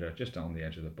defender just on the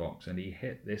edge of the box, and he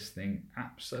hit this thing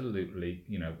absolutely.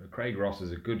 Craig Ross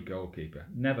is a good goalkeeper,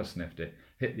 never sniffed it,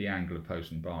 hit the angle of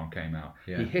post and bar and came out.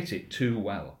 Yeah. He hit it too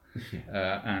well,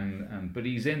 but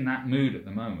he's in that mood at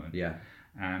the moment. Yeah,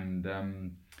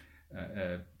 and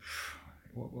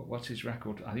what's his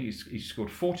record? I think he's scored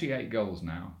 48 goals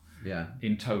now. Yeah.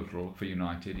 In total for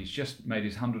United. He's just made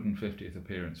his 150th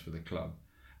appearance for the club,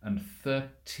 and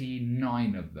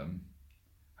 39 of them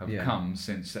have come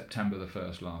since September the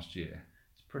 1st last year.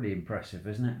 It's pretty impressive,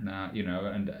 isn't it? Now,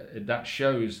 and that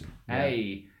shows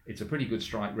it's a pretty good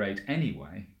strike rate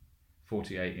anyway.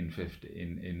 48 in 50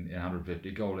 in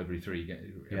 150, goal every three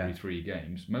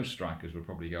games. Most strikers would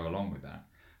probably go along with that,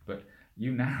 but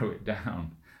you narrow it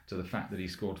down to the fact that he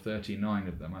scored 39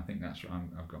 of them. I think that's right.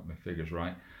 I've got my figures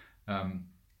right.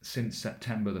 Since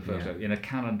September the 1st, in a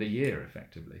calendar year,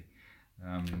 effectively.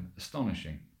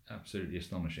 Astonishing, absolutely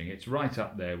astonishing. It's right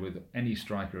up there with any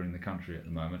striker in the country at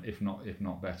the moment, if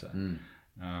not better.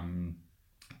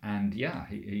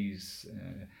 He's.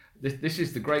 This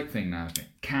is the great thing now, isn't it?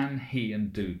 Can he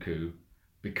and Duku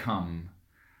become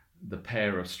the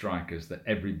pair of strikers that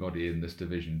everybody in this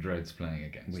division dreads playing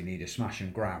against? We need a smash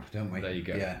and grab, don't we? There you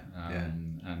go.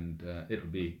 And it'll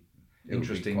be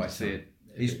interesting to see it.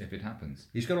 If it happens,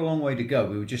 he's got a long way to go.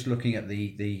 We were just looking at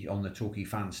the on the Torquay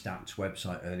Fan Stats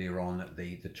website earlier on at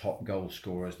the top goal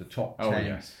scorers, the top 10. Oh,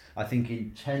 yes. I think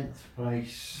in 10th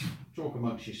place. Talk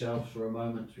amongst yourselves for a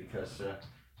moment because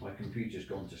my computer's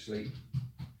gone to sleep.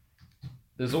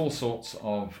 There's all sorts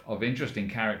of interesting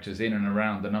characters in and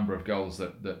around the number of goals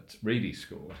that Reedy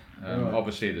scored.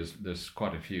 Obviously, there's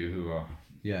quite a few who are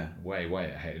way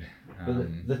ahead.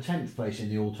 But the 10th place in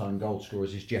the all-time goal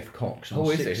scorers is Jeff Cox on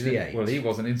 68. Well, he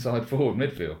was an inside forward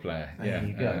midfield player. There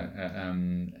you go.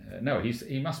 No,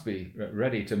 he must be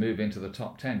ready to move into the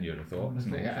top 10. You'd have thought,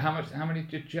 isn't he? How many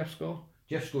did Jeff score?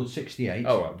 Jeff scored 68.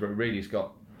 Oh, right, Reedy's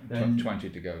got 20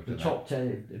 to go. The top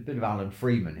 10, a bit of Alan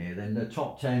Freeman here. Then the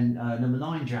top 10, number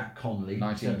 9, Jack Conley,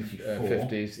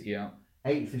 1950s. Yeah.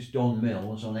 8th is Don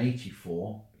Mills on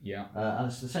 84. Yeah. And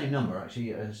it's the same number actually.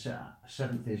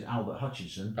 7th is Albert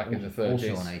Hutchinson, back in the 30s,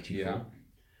 also on 84. Yeah.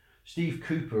 Steve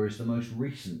Cooper is the most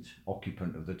recent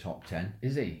occupant of the top 10.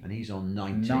 Is he? And he's on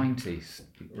 90. 90s,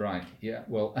 right? Yeah.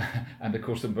 Well, and of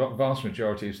course the vast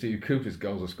majority of Steve Cooper's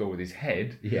goals are scored with his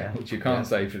head. Yeah. Which you can't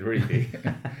say for Reedy.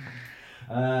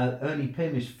 Ernie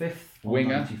Pym is 5th on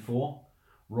Winger. 94.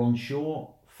 Ron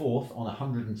Shaw 4th on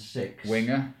 106.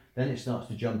 Winger. Then it starts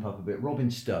to jump up a bit.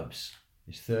 Robin Stubbs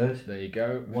is 3rd. There you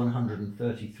go.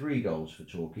 133 goals for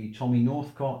Torquay. Tommy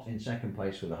Northcott in 2nd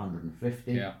place with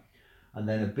 150. Yeah. And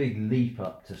then a big leap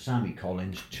up to Sammy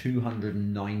Collins,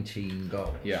 219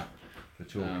 goals. Yeah. For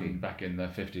Torquay. Back in the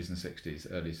 50s and 60s,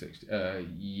 early 60s.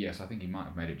 Yes, I think he might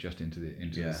have made it just into the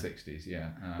 60s. Yeah.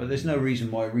 But there's no reason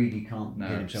why Reedy can't get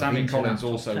himself Sammy into Collins that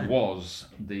top also 10. Was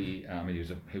the.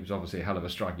 He was obviously a hell of a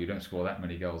striker. You don't score that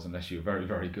many goals unless you're very,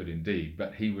 very good indeed.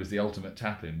 But he was the ultimate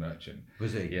tap-in merchant.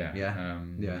 Was he? Yeah.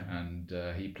 And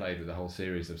he played with a whole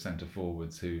series of centre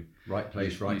forwards who. Right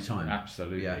place, right time.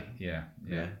 Absolutely. Yeah.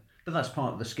 But that's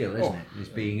part of the skill, isn't it? Is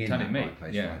being in that right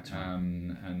place, right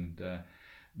time.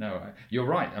 No, you're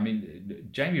right. I mean,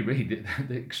 Jamie Reid,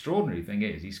 the extraordinary thing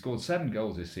is he scored 7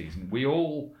 goals this season. We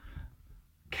all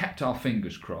kept our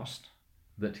fingers crossed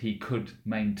that he could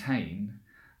maintain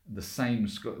the same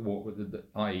score,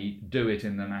 i.e., do it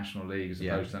in the National League as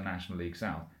opposed to the National League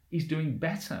South, he's doing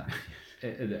better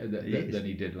than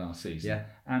he did last season. Yeah.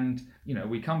 And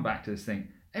we come back to this thing.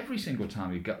 Every single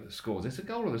time he scores, it's a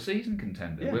goal of the season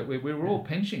contender. Yeah. We were all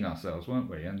pinching ourselves, weren't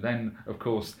we? And then, of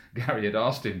course, Gary had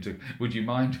asked him to, would you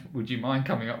mind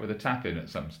coming up with a tap in at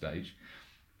some stage?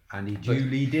 And he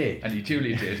duly did. And he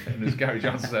duly did. And as Gary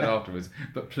Johnson said afterwards,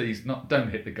 but please don't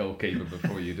hit the goalkeeper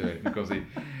before you do it, because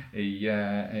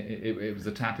it was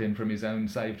a tap in from his own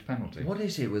saved penalty. What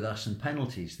is it with us and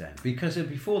penalties then? Because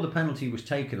before the penalty was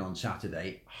taken on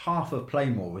Saturday, half of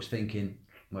Playmore was thinking,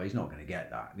 well, he's not going to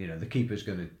get that. The keeper's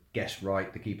going to guess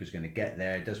right. The keeper's going to get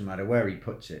there. It doesn't matter where he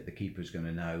puts it. The keeper's going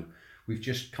to know. We've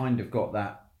just kind of got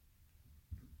that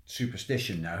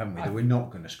superstition now, haven't we, that we're not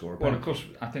going to score a penalty. Well, of course,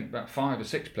 I think about 5 or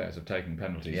 6 players have taken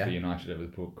penalties for United over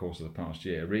the course of the past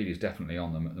year. Reedy's definitely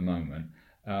on them at the moment.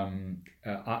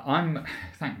 I'm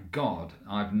thank God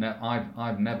I've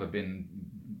never been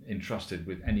entrusted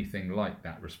with anything like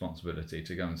that responsibility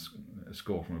to go and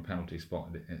score from a penalty spot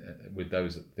with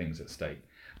those things at stake.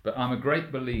 But I'm a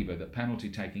great believer that penalty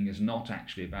taking is not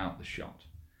actually about the shot.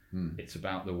 It's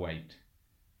about the weight.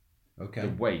 Okay. The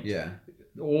weight. Yeah.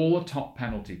 All the top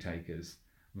penalty takers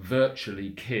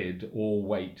virtually kid or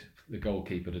wait for the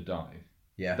goalkeeper to dive.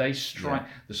 Yeah. They strike. Yeah.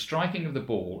 The striking of the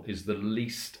ball is the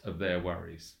least of their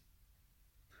worries.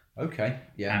 Okay.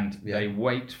 Yeah. And they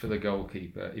wait for the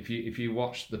goalkeeper. If you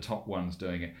watch the top ones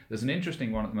doing it, there's an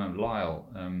interesting one at the moment. Lyle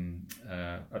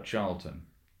at Charlton.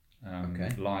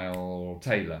 Lyle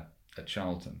Taylor at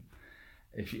Charlton.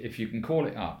 If you can call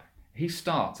it up, he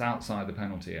starts outside the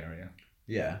penalty area.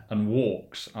 Yeah. And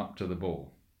walks up to the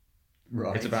ball.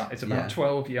 Right. It's about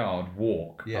 12-yard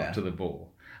walk up to the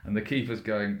ball. And the keeper's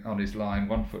going on his line,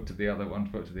 1 foot to the other, 1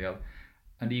 foot to the other.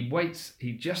 And he waits,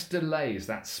 he just delays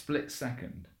that split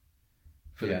second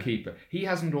for the keeper. He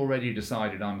hasn't already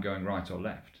decided I'm going right or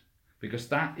left. Because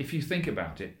that, if you think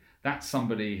about it, that's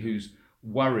somebody who's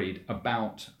worried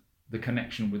about the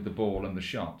connection with the ball and the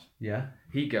shot. Yeah.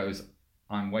 He goes,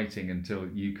 I'm waiting until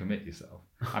you commit yourself.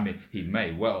 I mean, he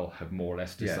may well have more or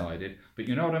less decided, but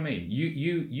you know what I mean?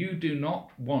 You do not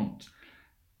want,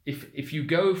 if you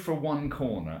go for one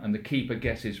corner and the keeper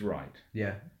guesses right,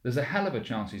 there's a hell of a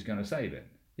chance he's going to save it.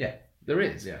 Yeah. There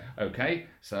is. Yeah. Okay,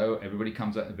 so everybody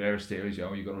comes at various theories,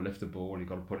 you've got to lift the ball, you've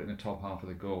got to put it in the top half of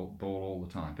the ball all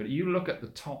the time. But you look at the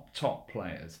top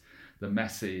players, the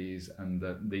Messis and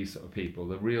these sort of people,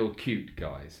 the real cute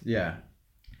guys. Yeah.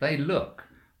 They look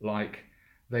like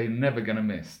they're never going to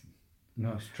miss.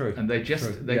 No, it's true. And they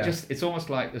just, it's almost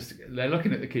like this, they're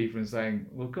looking at the keeper and saying,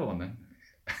 well, go on then.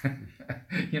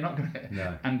 You're not going to.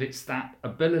 No. And it's that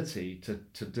ability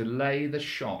to delay the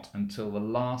shot until the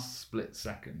last split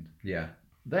second. Yeah.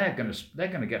 They're going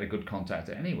to get a good contact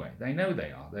anyway. They know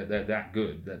they are. They're that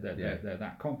good. They're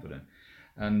that confident.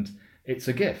 And it's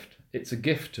a gift. It's a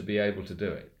gift to be able to do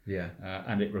it. Yeah.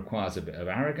 And it requires a bit of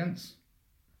arrogance.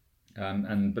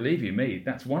 And believe you me,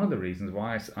 that's one of the reasons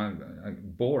why I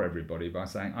bore everybody by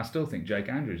saying I still think Jake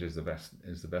Andrews is the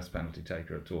best penalty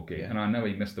taker at Torquay, and I know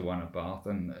he missed the one at Bath,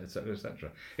 and etc.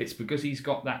 etc. It's because he's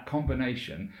got that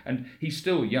combination, and he's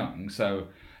still young, so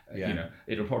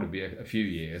it'll probably be a few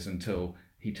years until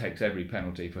he takes every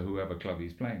penalty for whoever club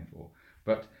he's playing for.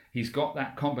 But he's got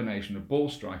that combination of ball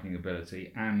striking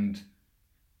ability and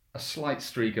a slight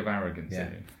streak of arrogance in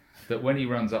him. That when he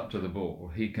runs up to the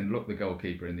ball, he can look the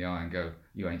goalkeeper in the eye and go,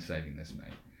 "You ain't saving this,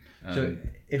 mate." So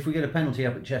if we get a penalty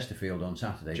up at Chesterfield on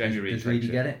Saturday, does Reedy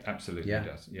get it? Absolutely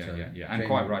does. Yeah. And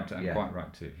quite right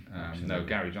too. No,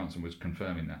 Gary Johnson was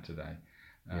confirming that today.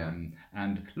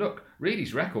 And look,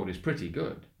 Reedy's record is pretty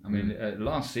good. I mean,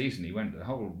 last season he went the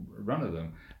whole run of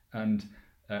them, and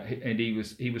he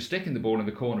was sticking the ball in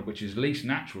the corner, which is least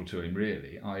natural to him,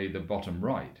 really, i.e. the bottom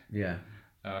right. Yeah.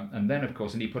 And then, of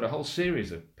course, he put a whole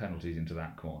series of penalties into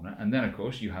that corner. And then, of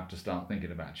course, you have to start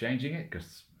thinking about changing it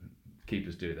because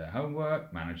keepers do their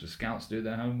homework, managers, scouts do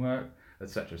their homework,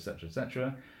 etc., etc.,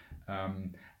 etc.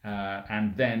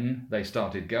 And then they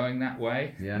started going that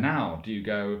way. Yeah. Now, do you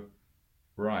go,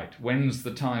 right, when's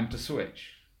the time to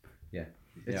switch? Yeah.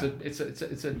 It's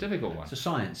a difficult one. It's a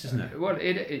science, isn't it? Well,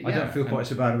 I don't feel quite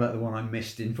so bad about the one I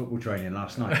missed in football training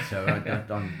last night. So I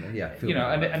feel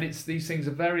and it's these things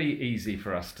are very easy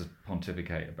for us to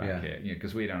pontificate about here,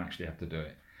 because we don't actually have to do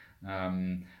it.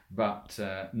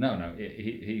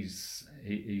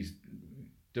 He's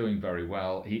doing very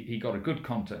well. He got a good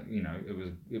contact.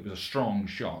 It was a strong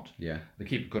shot. Yeah. The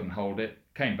keeper couldn't hold it.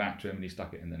 Came back to him and he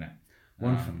stuck it in the net.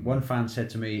 One fan said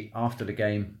to me after the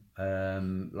game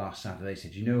last Saturday,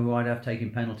 said, "You know who I'd have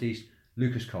taking penalties?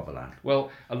 Lucas Coverland.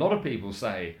 Well, a lot of people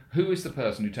say, who is the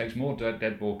person who takes more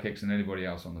dead ball kicks than anybody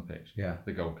else on the pitch? Yeah.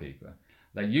 The goalkeeper.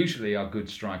 They usually are good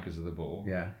strikers of the ball.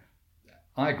 Yeah.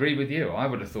 I agree with you. I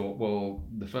would have thought, well,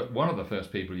 one of the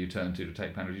first people you turn to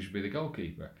take penalties should be the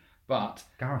goalkeeper. But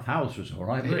Gareth Howells was all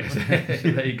right.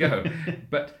 There you go.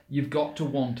 But you've got to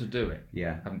want to do it,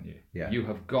 haven't you? Yeah. You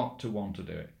have got to want to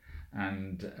do it.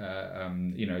 And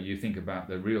you think about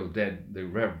the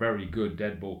very good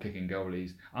dead ball kicking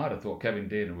goalies. I'd have thought Kevin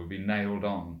Dearden would be nailed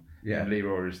on in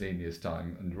Leroy Rosenior's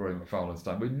time and Roy McFarlane's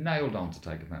time. We'd nailed on to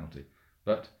take a penalty,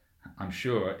 but I'm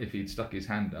sure if he'd stuck his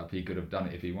hand up, he could have done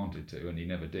it if he wanted to, and he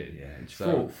never did. Yeah, it's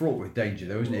fraught with danger,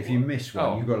 though, isn't it? If you miss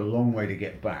one, you've got a long way to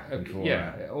get back. Before,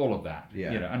 all of that.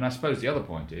 Yeah. And I suppose the other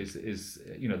point is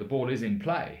the ball is in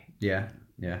play. Yeah,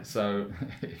 yeah. So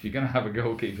if you're going to have a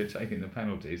goalkeeper taking the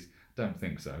penalties, don't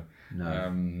think so.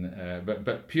 No.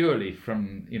 But purely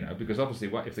from because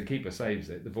obviously if the keeper saves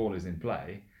it, the ball is in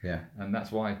play. Yeah. And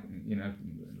that's why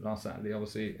last Saturday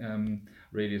obviously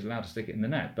Reedy is allowed to stick it in the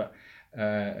net, but.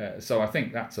 So I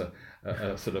think that's a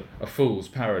sort of a fool's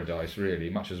paradise, really,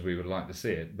 much as we would like to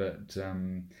see it. But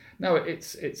no,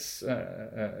 it's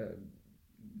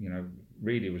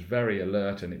Reedy was very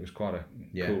alert, and it was quite a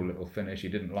cool little finish. He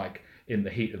didn't in the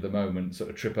heat of the moment sort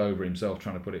of trip over himself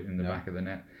trying to put it in the back of the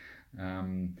net.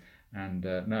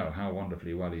 No, how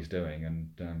wonderfully well he's doing, and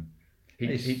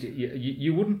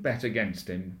you wouldn't bet against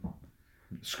him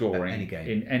scoring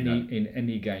in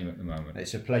any game at the moment.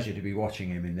 It's a pleasure to be watching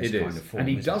him in this kind of form. And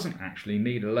he doesn't actually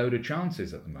need a load of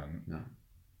chances at the moment. No.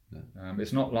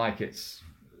 It's not like it's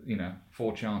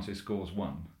 4 chances scores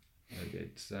 1.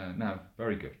 It's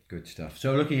very good. Good stuff.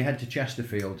 So looking ahead to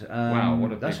Chesterfield, wow,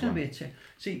 what a that's big going to be a tip.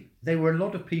 See, they were a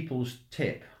lot of people's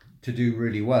tip to do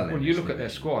really well. Well, you look at their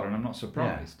squad, and I'm not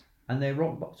surprised. Yeah. And they're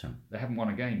rock bottom. They haven't won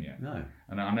a game yet. No.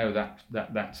 And I know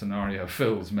that scenario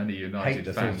fills many United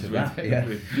fans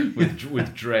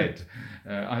with dread.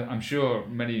 I'm sure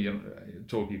many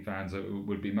Torquay fans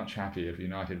would be much happier if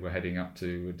United were heading up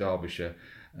to Derbyshire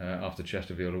after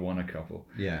Chesterfield had won a couple.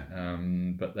 Yeah.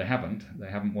 But they haven't. They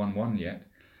haven't won one yet.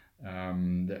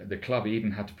 The club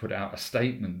even had to put out a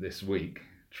statement this week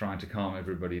trying to calm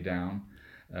everybody down,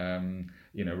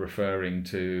 referring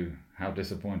to how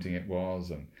disappointing it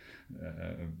was and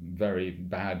very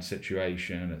bad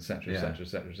situation, etc., etc.,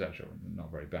 etc., etc.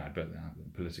 Not very bad, but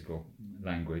political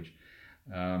language.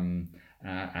 And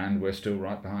we're still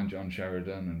right behind John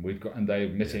Sheridan, and they're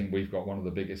admitting we've got one of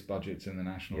the biggest budgets in the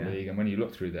National League. And when you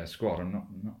look through their squad, I'm not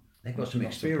they've got some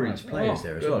experienced players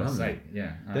there as well, haven't they?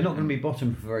 Yeah, they're not going to be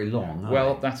bottom for very long.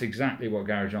 Well, that's exactly what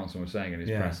Gary Johnson was saying in his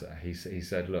presser. He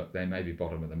said, "Look, they may be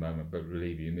bottom at the moment, but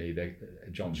believe you me,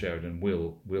 John Sheridan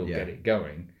will get it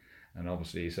going." And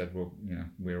obviously, he said, "Well,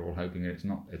 we're all hoping it's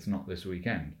not this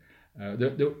weekend."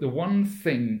 The one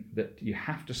thing that you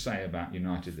have to say about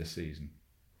United this season,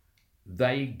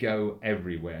 they go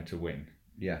everywhere to win.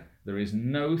 Yeah. There is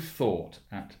no thought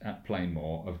at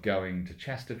Plainmoor of going to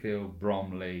Chesterfield,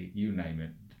 Bromley, you name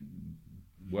it,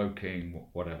 Woking,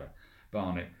 whatever,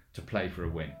 Barnet, to play for a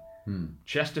win.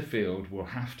 Chesterfield will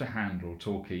have to handle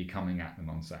Torquay coming at them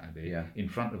on Saturday in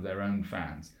front of their own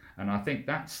fans. And I think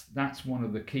that's one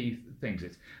of the key things.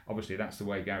 It's obviously that's the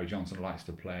way Gary Johnson likes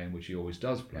to play, and which he always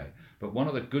does play. Yeah. But one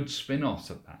of the good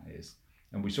spin-offs of that is,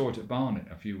 and we saw it at Barnet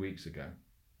a few weeks ago,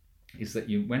 is that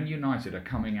when United are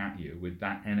coming at you with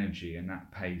that energy and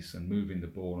that pace and moving the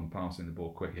ball and passing the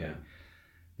ball quickly,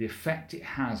 the effect it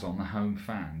has on the home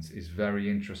fans is very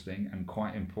interesting and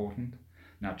quite important.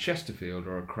 Now, Chesterfield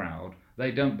are a crowd.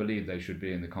 They don't believe they should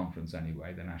be in the conference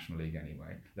anyway, the National League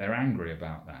anyway. They're angry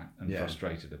about that and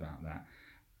frustrated about that.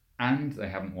 And they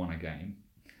haven't won a game.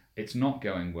 It's not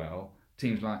going well.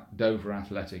 Teams like Dover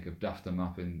Athletic have duffed them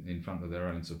up in front of their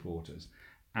own supporters.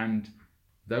 And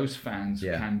those fans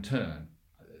can turn.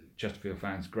 Chesterfield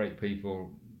fans, great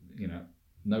people,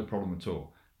 no problem at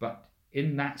all. But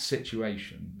in that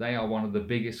situation, they are one of the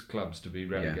biggest clubs to be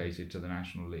relegated to the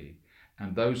National League.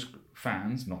 And those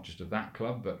fans, not just of that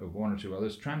club, but of one or two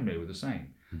others, Tranmere were the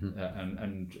same. Mm-hmm.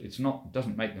 And it's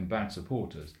doesn't make them bad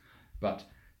supporters, but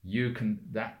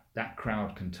that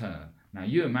crowd can turn. Now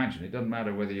you imagine, it doesn't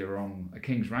matter whether you're on a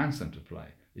king's ransom to play.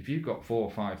 If you've got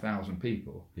 4,000 or 5,000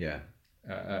 people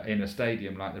in a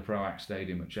stadium like the Proact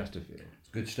Stadium at Chesterfield. It's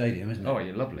a good stadium, isn't it? Oh,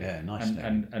 you're lovely. Yeah, nice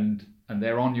stadium. And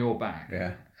they're on your back.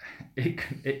 Yeah.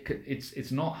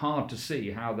 It's not hard to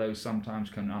see how those sometimes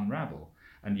can unravel.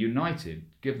 And United,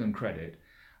 give them credit,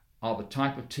 are the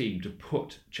type of team to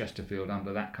put Chesterfield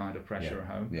under that kind of pressure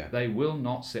at home. Yeah. They will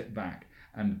not sit back.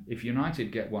 And if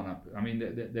United get one up, I mean,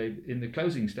 they in the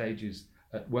closing stages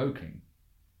at Woking,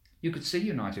 You could see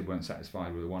United weren't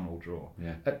satisfied with a 1-1 draw.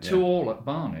 Yeah. At 2-2 at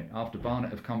Barnet, after Barnet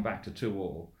have come back to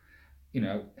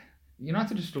 2-2,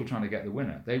 United are still trying to get the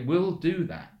winner. They will do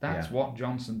that. That's what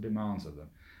Johnson demands of them.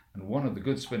 And one of the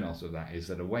good spin-offs of that is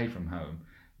that away from home,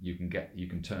 you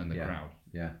can turn the crowd.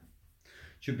 Yeah,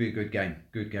 should be a good game.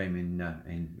 Good game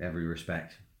in every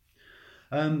respect.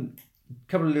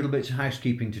 Couple of little bits of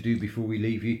housekeeping to do before we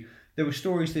leave you. There were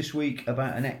stories this week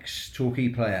about an ex-Torquay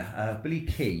player, Billy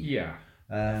Key. Yeah.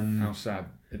 How sad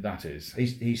that is.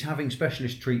 He's having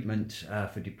specialist treatment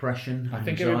for depression. I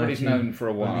think everybody's known for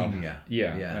a while.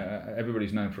 Bulimia.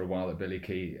 Everybody's known for a while that Billy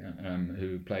Key,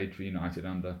 who played for United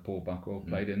under Paul Buckle,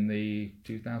 played in the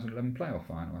 2011 playoff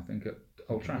final, I think, at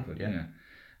Old Trafford.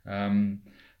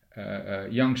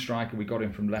 Young striker, we got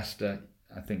him from Leicester.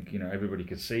 I think everybody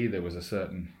could see there was a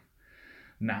certain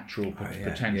natural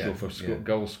potential for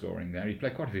goal scoring there. He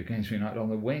played quite a few games for United on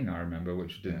the wing, I remember,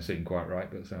 which didn't seem quite right,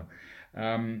 but so.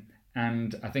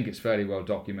 And I think it's fairly well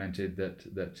documented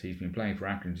that he's been playing for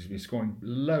Accrington. He's been scoring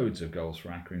loads of goals for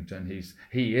Accrington.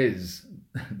 He is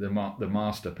the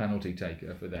master penalty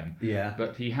taker for them. Yeah.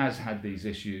 But he has had these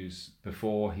issues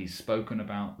before. He's spoken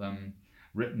about them,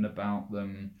 written about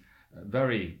them,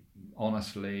 very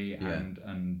honestly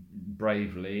and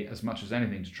bravely, as much as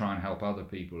anything, to try and help other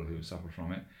people who suffer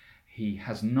from it. He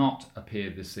has not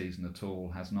appeared this season at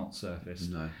all, has not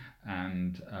surfaced. No.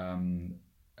 And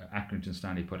Accrington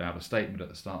Stanley put out a statement at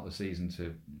the start of the season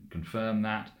to confirm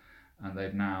that, and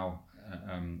they've now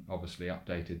obviously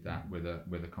updated that with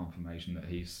a confirmation that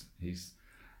he's you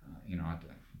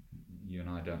and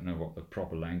I don't know what the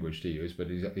proper language to use, but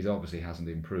he's obviously hasn't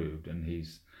improved, and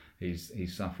he's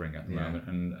suffering at the moment,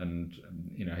 and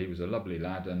he was a lovely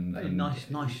lad and nice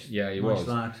yeah, he nice was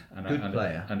lad, good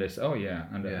player, and it's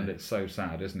and it's so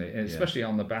sad, isn't it? Especially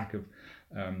on the back of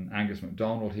Angus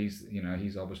MacDonald. He's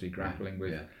obviously grappling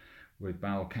with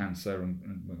bowel cancer,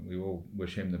 and we all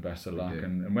wish him the best of luck.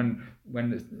 And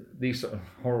when these sort of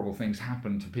horrible things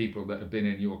happen to people that have been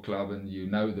in your club and you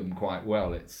know them quite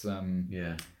well, it's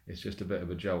just a bit of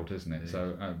a jolt, isn't it?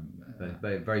 So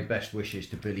very, very best wishes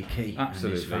to Billy Key and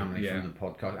his family from the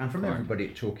podcast and from everybody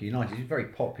at Torquay United. He's a very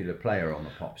popular player on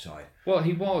the pop side. Well,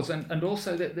 he was, and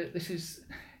also that this is.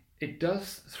 It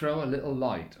does throw a little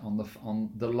light on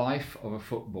the life of a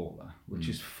footballer, which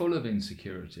is full of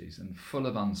insecurities and full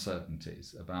of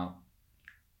uncertainties about: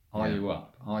 are you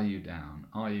up? Are you down?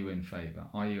 Are you in favour?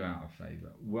 Are you out of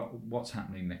favour? What's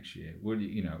happening next year? Will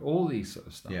you all these sort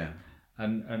of stuff? Yeah.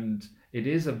 And it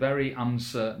is a very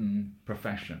uncertain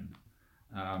profession.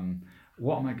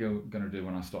 What am I going to do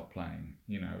when I stop playing?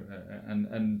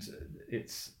 And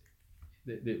it's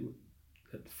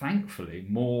thankfully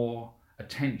more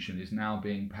attention is now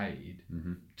being paid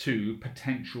to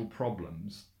potential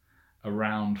problems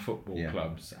around football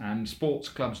clubs and sports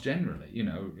clubs generally.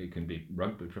 It can be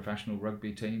rugby, professional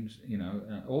rugby teams.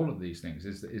 All of these things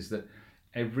is that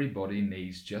everybody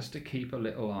needs just to keep a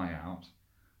little eye out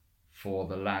for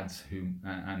the lads who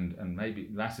and maybe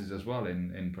lasses as well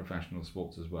in professional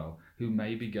sports as well, who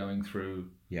may be going through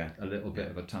a little bit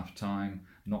of a tough time,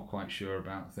 not quite sure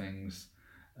about things.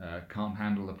 Can't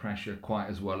handle the pressure quite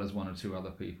as well as one or two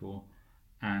other people,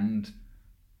 and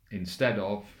instead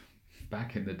of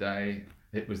back in the day,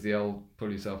 it was the old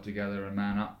pull yourself together and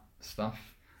man up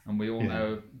stuff, and we all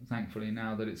know, thankfully,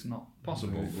 now that it's not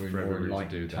possible for everybody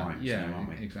to do that. Now,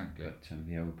 exactly. But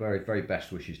very, very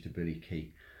best wishes to Billy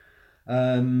Key.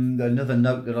 Another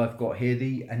note that I've got here: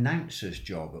 the announcer's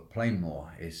job at Plainmoor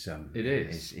is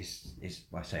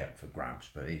I say up for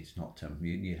grabs, but it's not.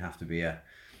 You have to be a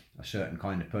certain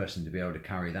kind of person to be able to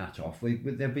carry that off.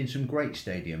 There have been some great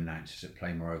stadium announcers at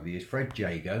Plainmoor over the years. Fred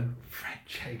Jago,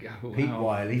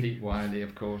 Pete Wiley,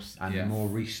 of course, and the more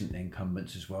recent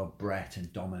incumbents as well, Brett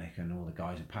and Dominic and all the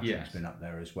guys. And Patrick's been up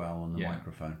there as well on the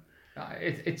microphone.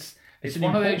 It's an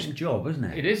one important of those job, isn't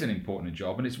it? It is an important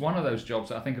job, and it's one of those jobs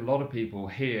that I think a lot of people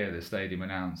hear the stadium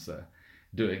announcer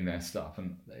doing their stuff,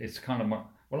 and it's kind of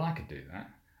well, I could do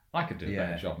that. I could do a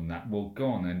better job than that. Well, go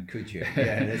on then. Could you?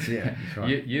 Yeah, that's it. That's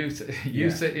right. You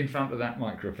sit in front of that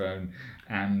microphone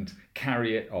and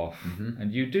carry it off,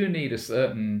 and you do need a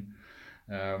certain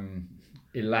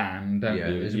elan, don't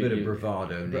you? There's a bit of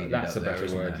bravado needed. That's a better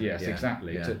word. There? Yes,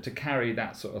 exactly. Yeah. To carry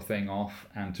that sort of thing off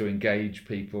and to engage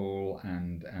people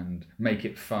and make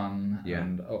it fun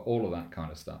and all of that kind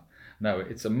of stuff. No,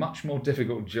 it's a much more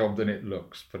difficult job than it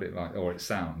looks, or it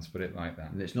sounds, put it like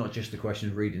that. And it's not just a question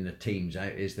of reading the teams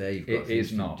out, is there? You've got it things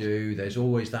is not. to do. There's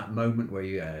always that moment where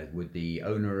you, with the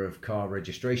owner of car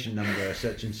registration number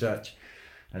such and such,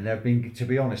 and there have been, to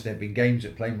be honest, there have been games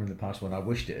at Plainmoor in the past when I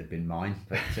wished it had been mine.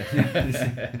 But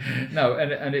no,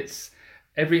 and it's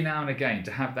every now and again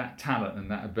to have that talent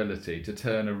and that ability to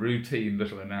turn a routine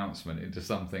little announcement into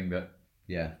something that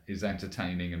is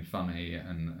entertaining and funny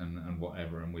and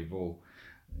whatever. And we've all,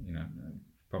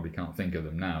 probably can't think of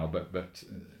them now, but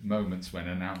moments when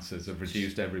announcers have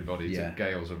reduced everybody to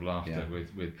gales of laughter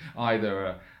with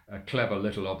either a clever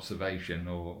little observation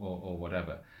or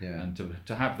whatever. And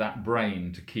to have that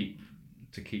brain to keep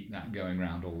that going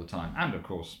round all the time, and of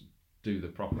course do the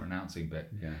proper announcing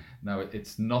bit. No,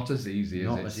 it's not as easy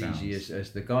as it sounds. Easy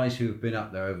as the guys who have been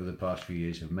up there over the past few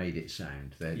years have made it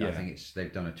sound. I think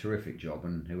they've done a terrific job,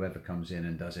 and whoever comes in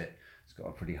and does it, it's got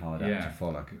a pretty hard act to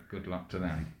follow. Good luck to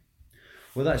them.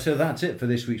 Well, that's it for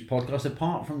this week's podcast.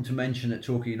 Apart from to mention that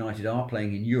Torquay United are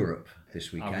playing in Europe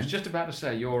this weekend. I was just about to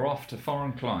say, you're off to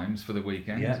foreign climes for the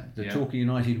weekend. The Torquay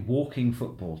United walking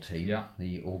football team,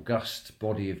 the august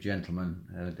body of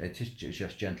gentlemen. It is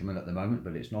just gentlemen at the moment,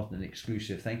 but it's not an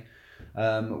exclusive thing.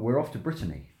 We're off to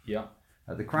Brittany.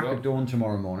 At the crack of dawn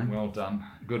tomorrow morning. Well done.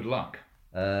 Good luck.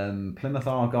 Plymouth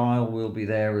Argyle will be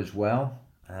there as well.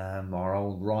 Our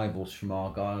old rivals from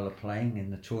Argyle are playing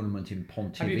in the tournament in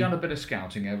Pontivy. Have you done a bit of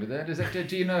scouting over there?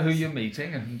 Do you know who you're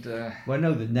meeting? And well, I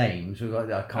know the names.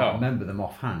 I can't remember them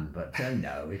offhand, but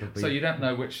no, it'll be. So you don't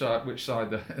know which side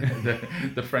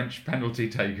the French penalty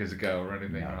takers go or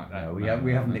anything like that? No,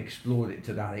 we haven't explored it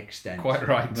to that extent. Quite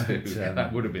right too.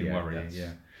 That would have been worrying.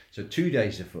 So 2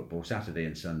 days of football, Saturday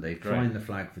and Sunday. Flying the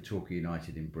flag for Torquay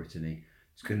United in Brittany.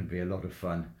 It's going to be a lot of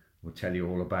fun. We'll tell you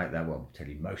all about that. Well, we'll tell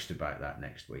you most about that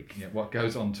next week. What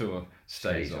goes on tour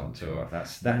stays on tour.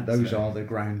 Those are the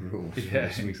ground rules for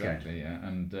this weekend. Exactly.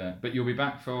 And but you'll be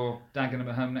back for Dagenham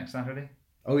at home next Saturday.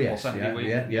 Oh yes,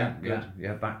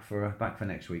 Good. Back for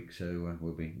next week. So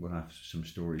we'll have some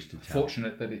stories to tell.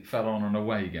 Fortunate that it fell on an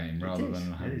away game rather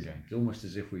than a home game. It's almost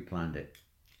as if we planned it.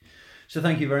 So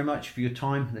thank you very much for your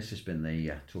time. This has been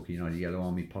the Torquay United Yellow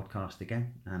Army podcast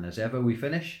again. And as ever, we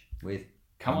finish with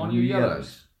Come on, you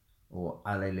Yellows. Or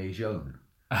Allez les Jaunes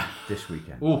this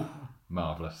weekend. Oh,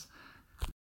 marvellous.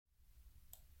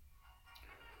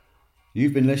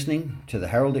 You've been listening to the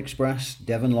Herald Express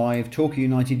Devon Live Torquay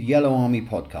United Yellow Army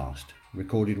podcast,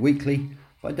 recorded weekly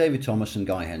by David Thomas and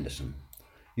Guy Henderson.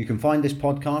 You can find this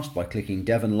podcast by clicking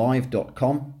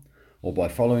devonlive.com or by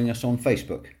following us on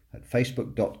Facebook at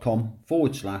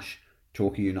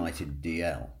facebook.com/Torquay United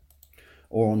DL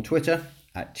or on Twitter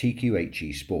at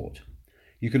TQHE Sport.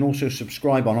 You can also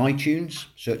subscribe on iTunes,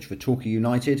 search for Torquay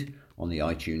United on the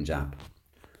iTunes app.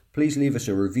 Please leave us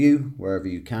a review wherever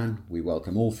you can. We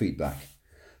welcome all feedback.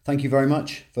 Thank you very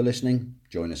much for listening.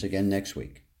 Join us again next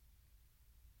week.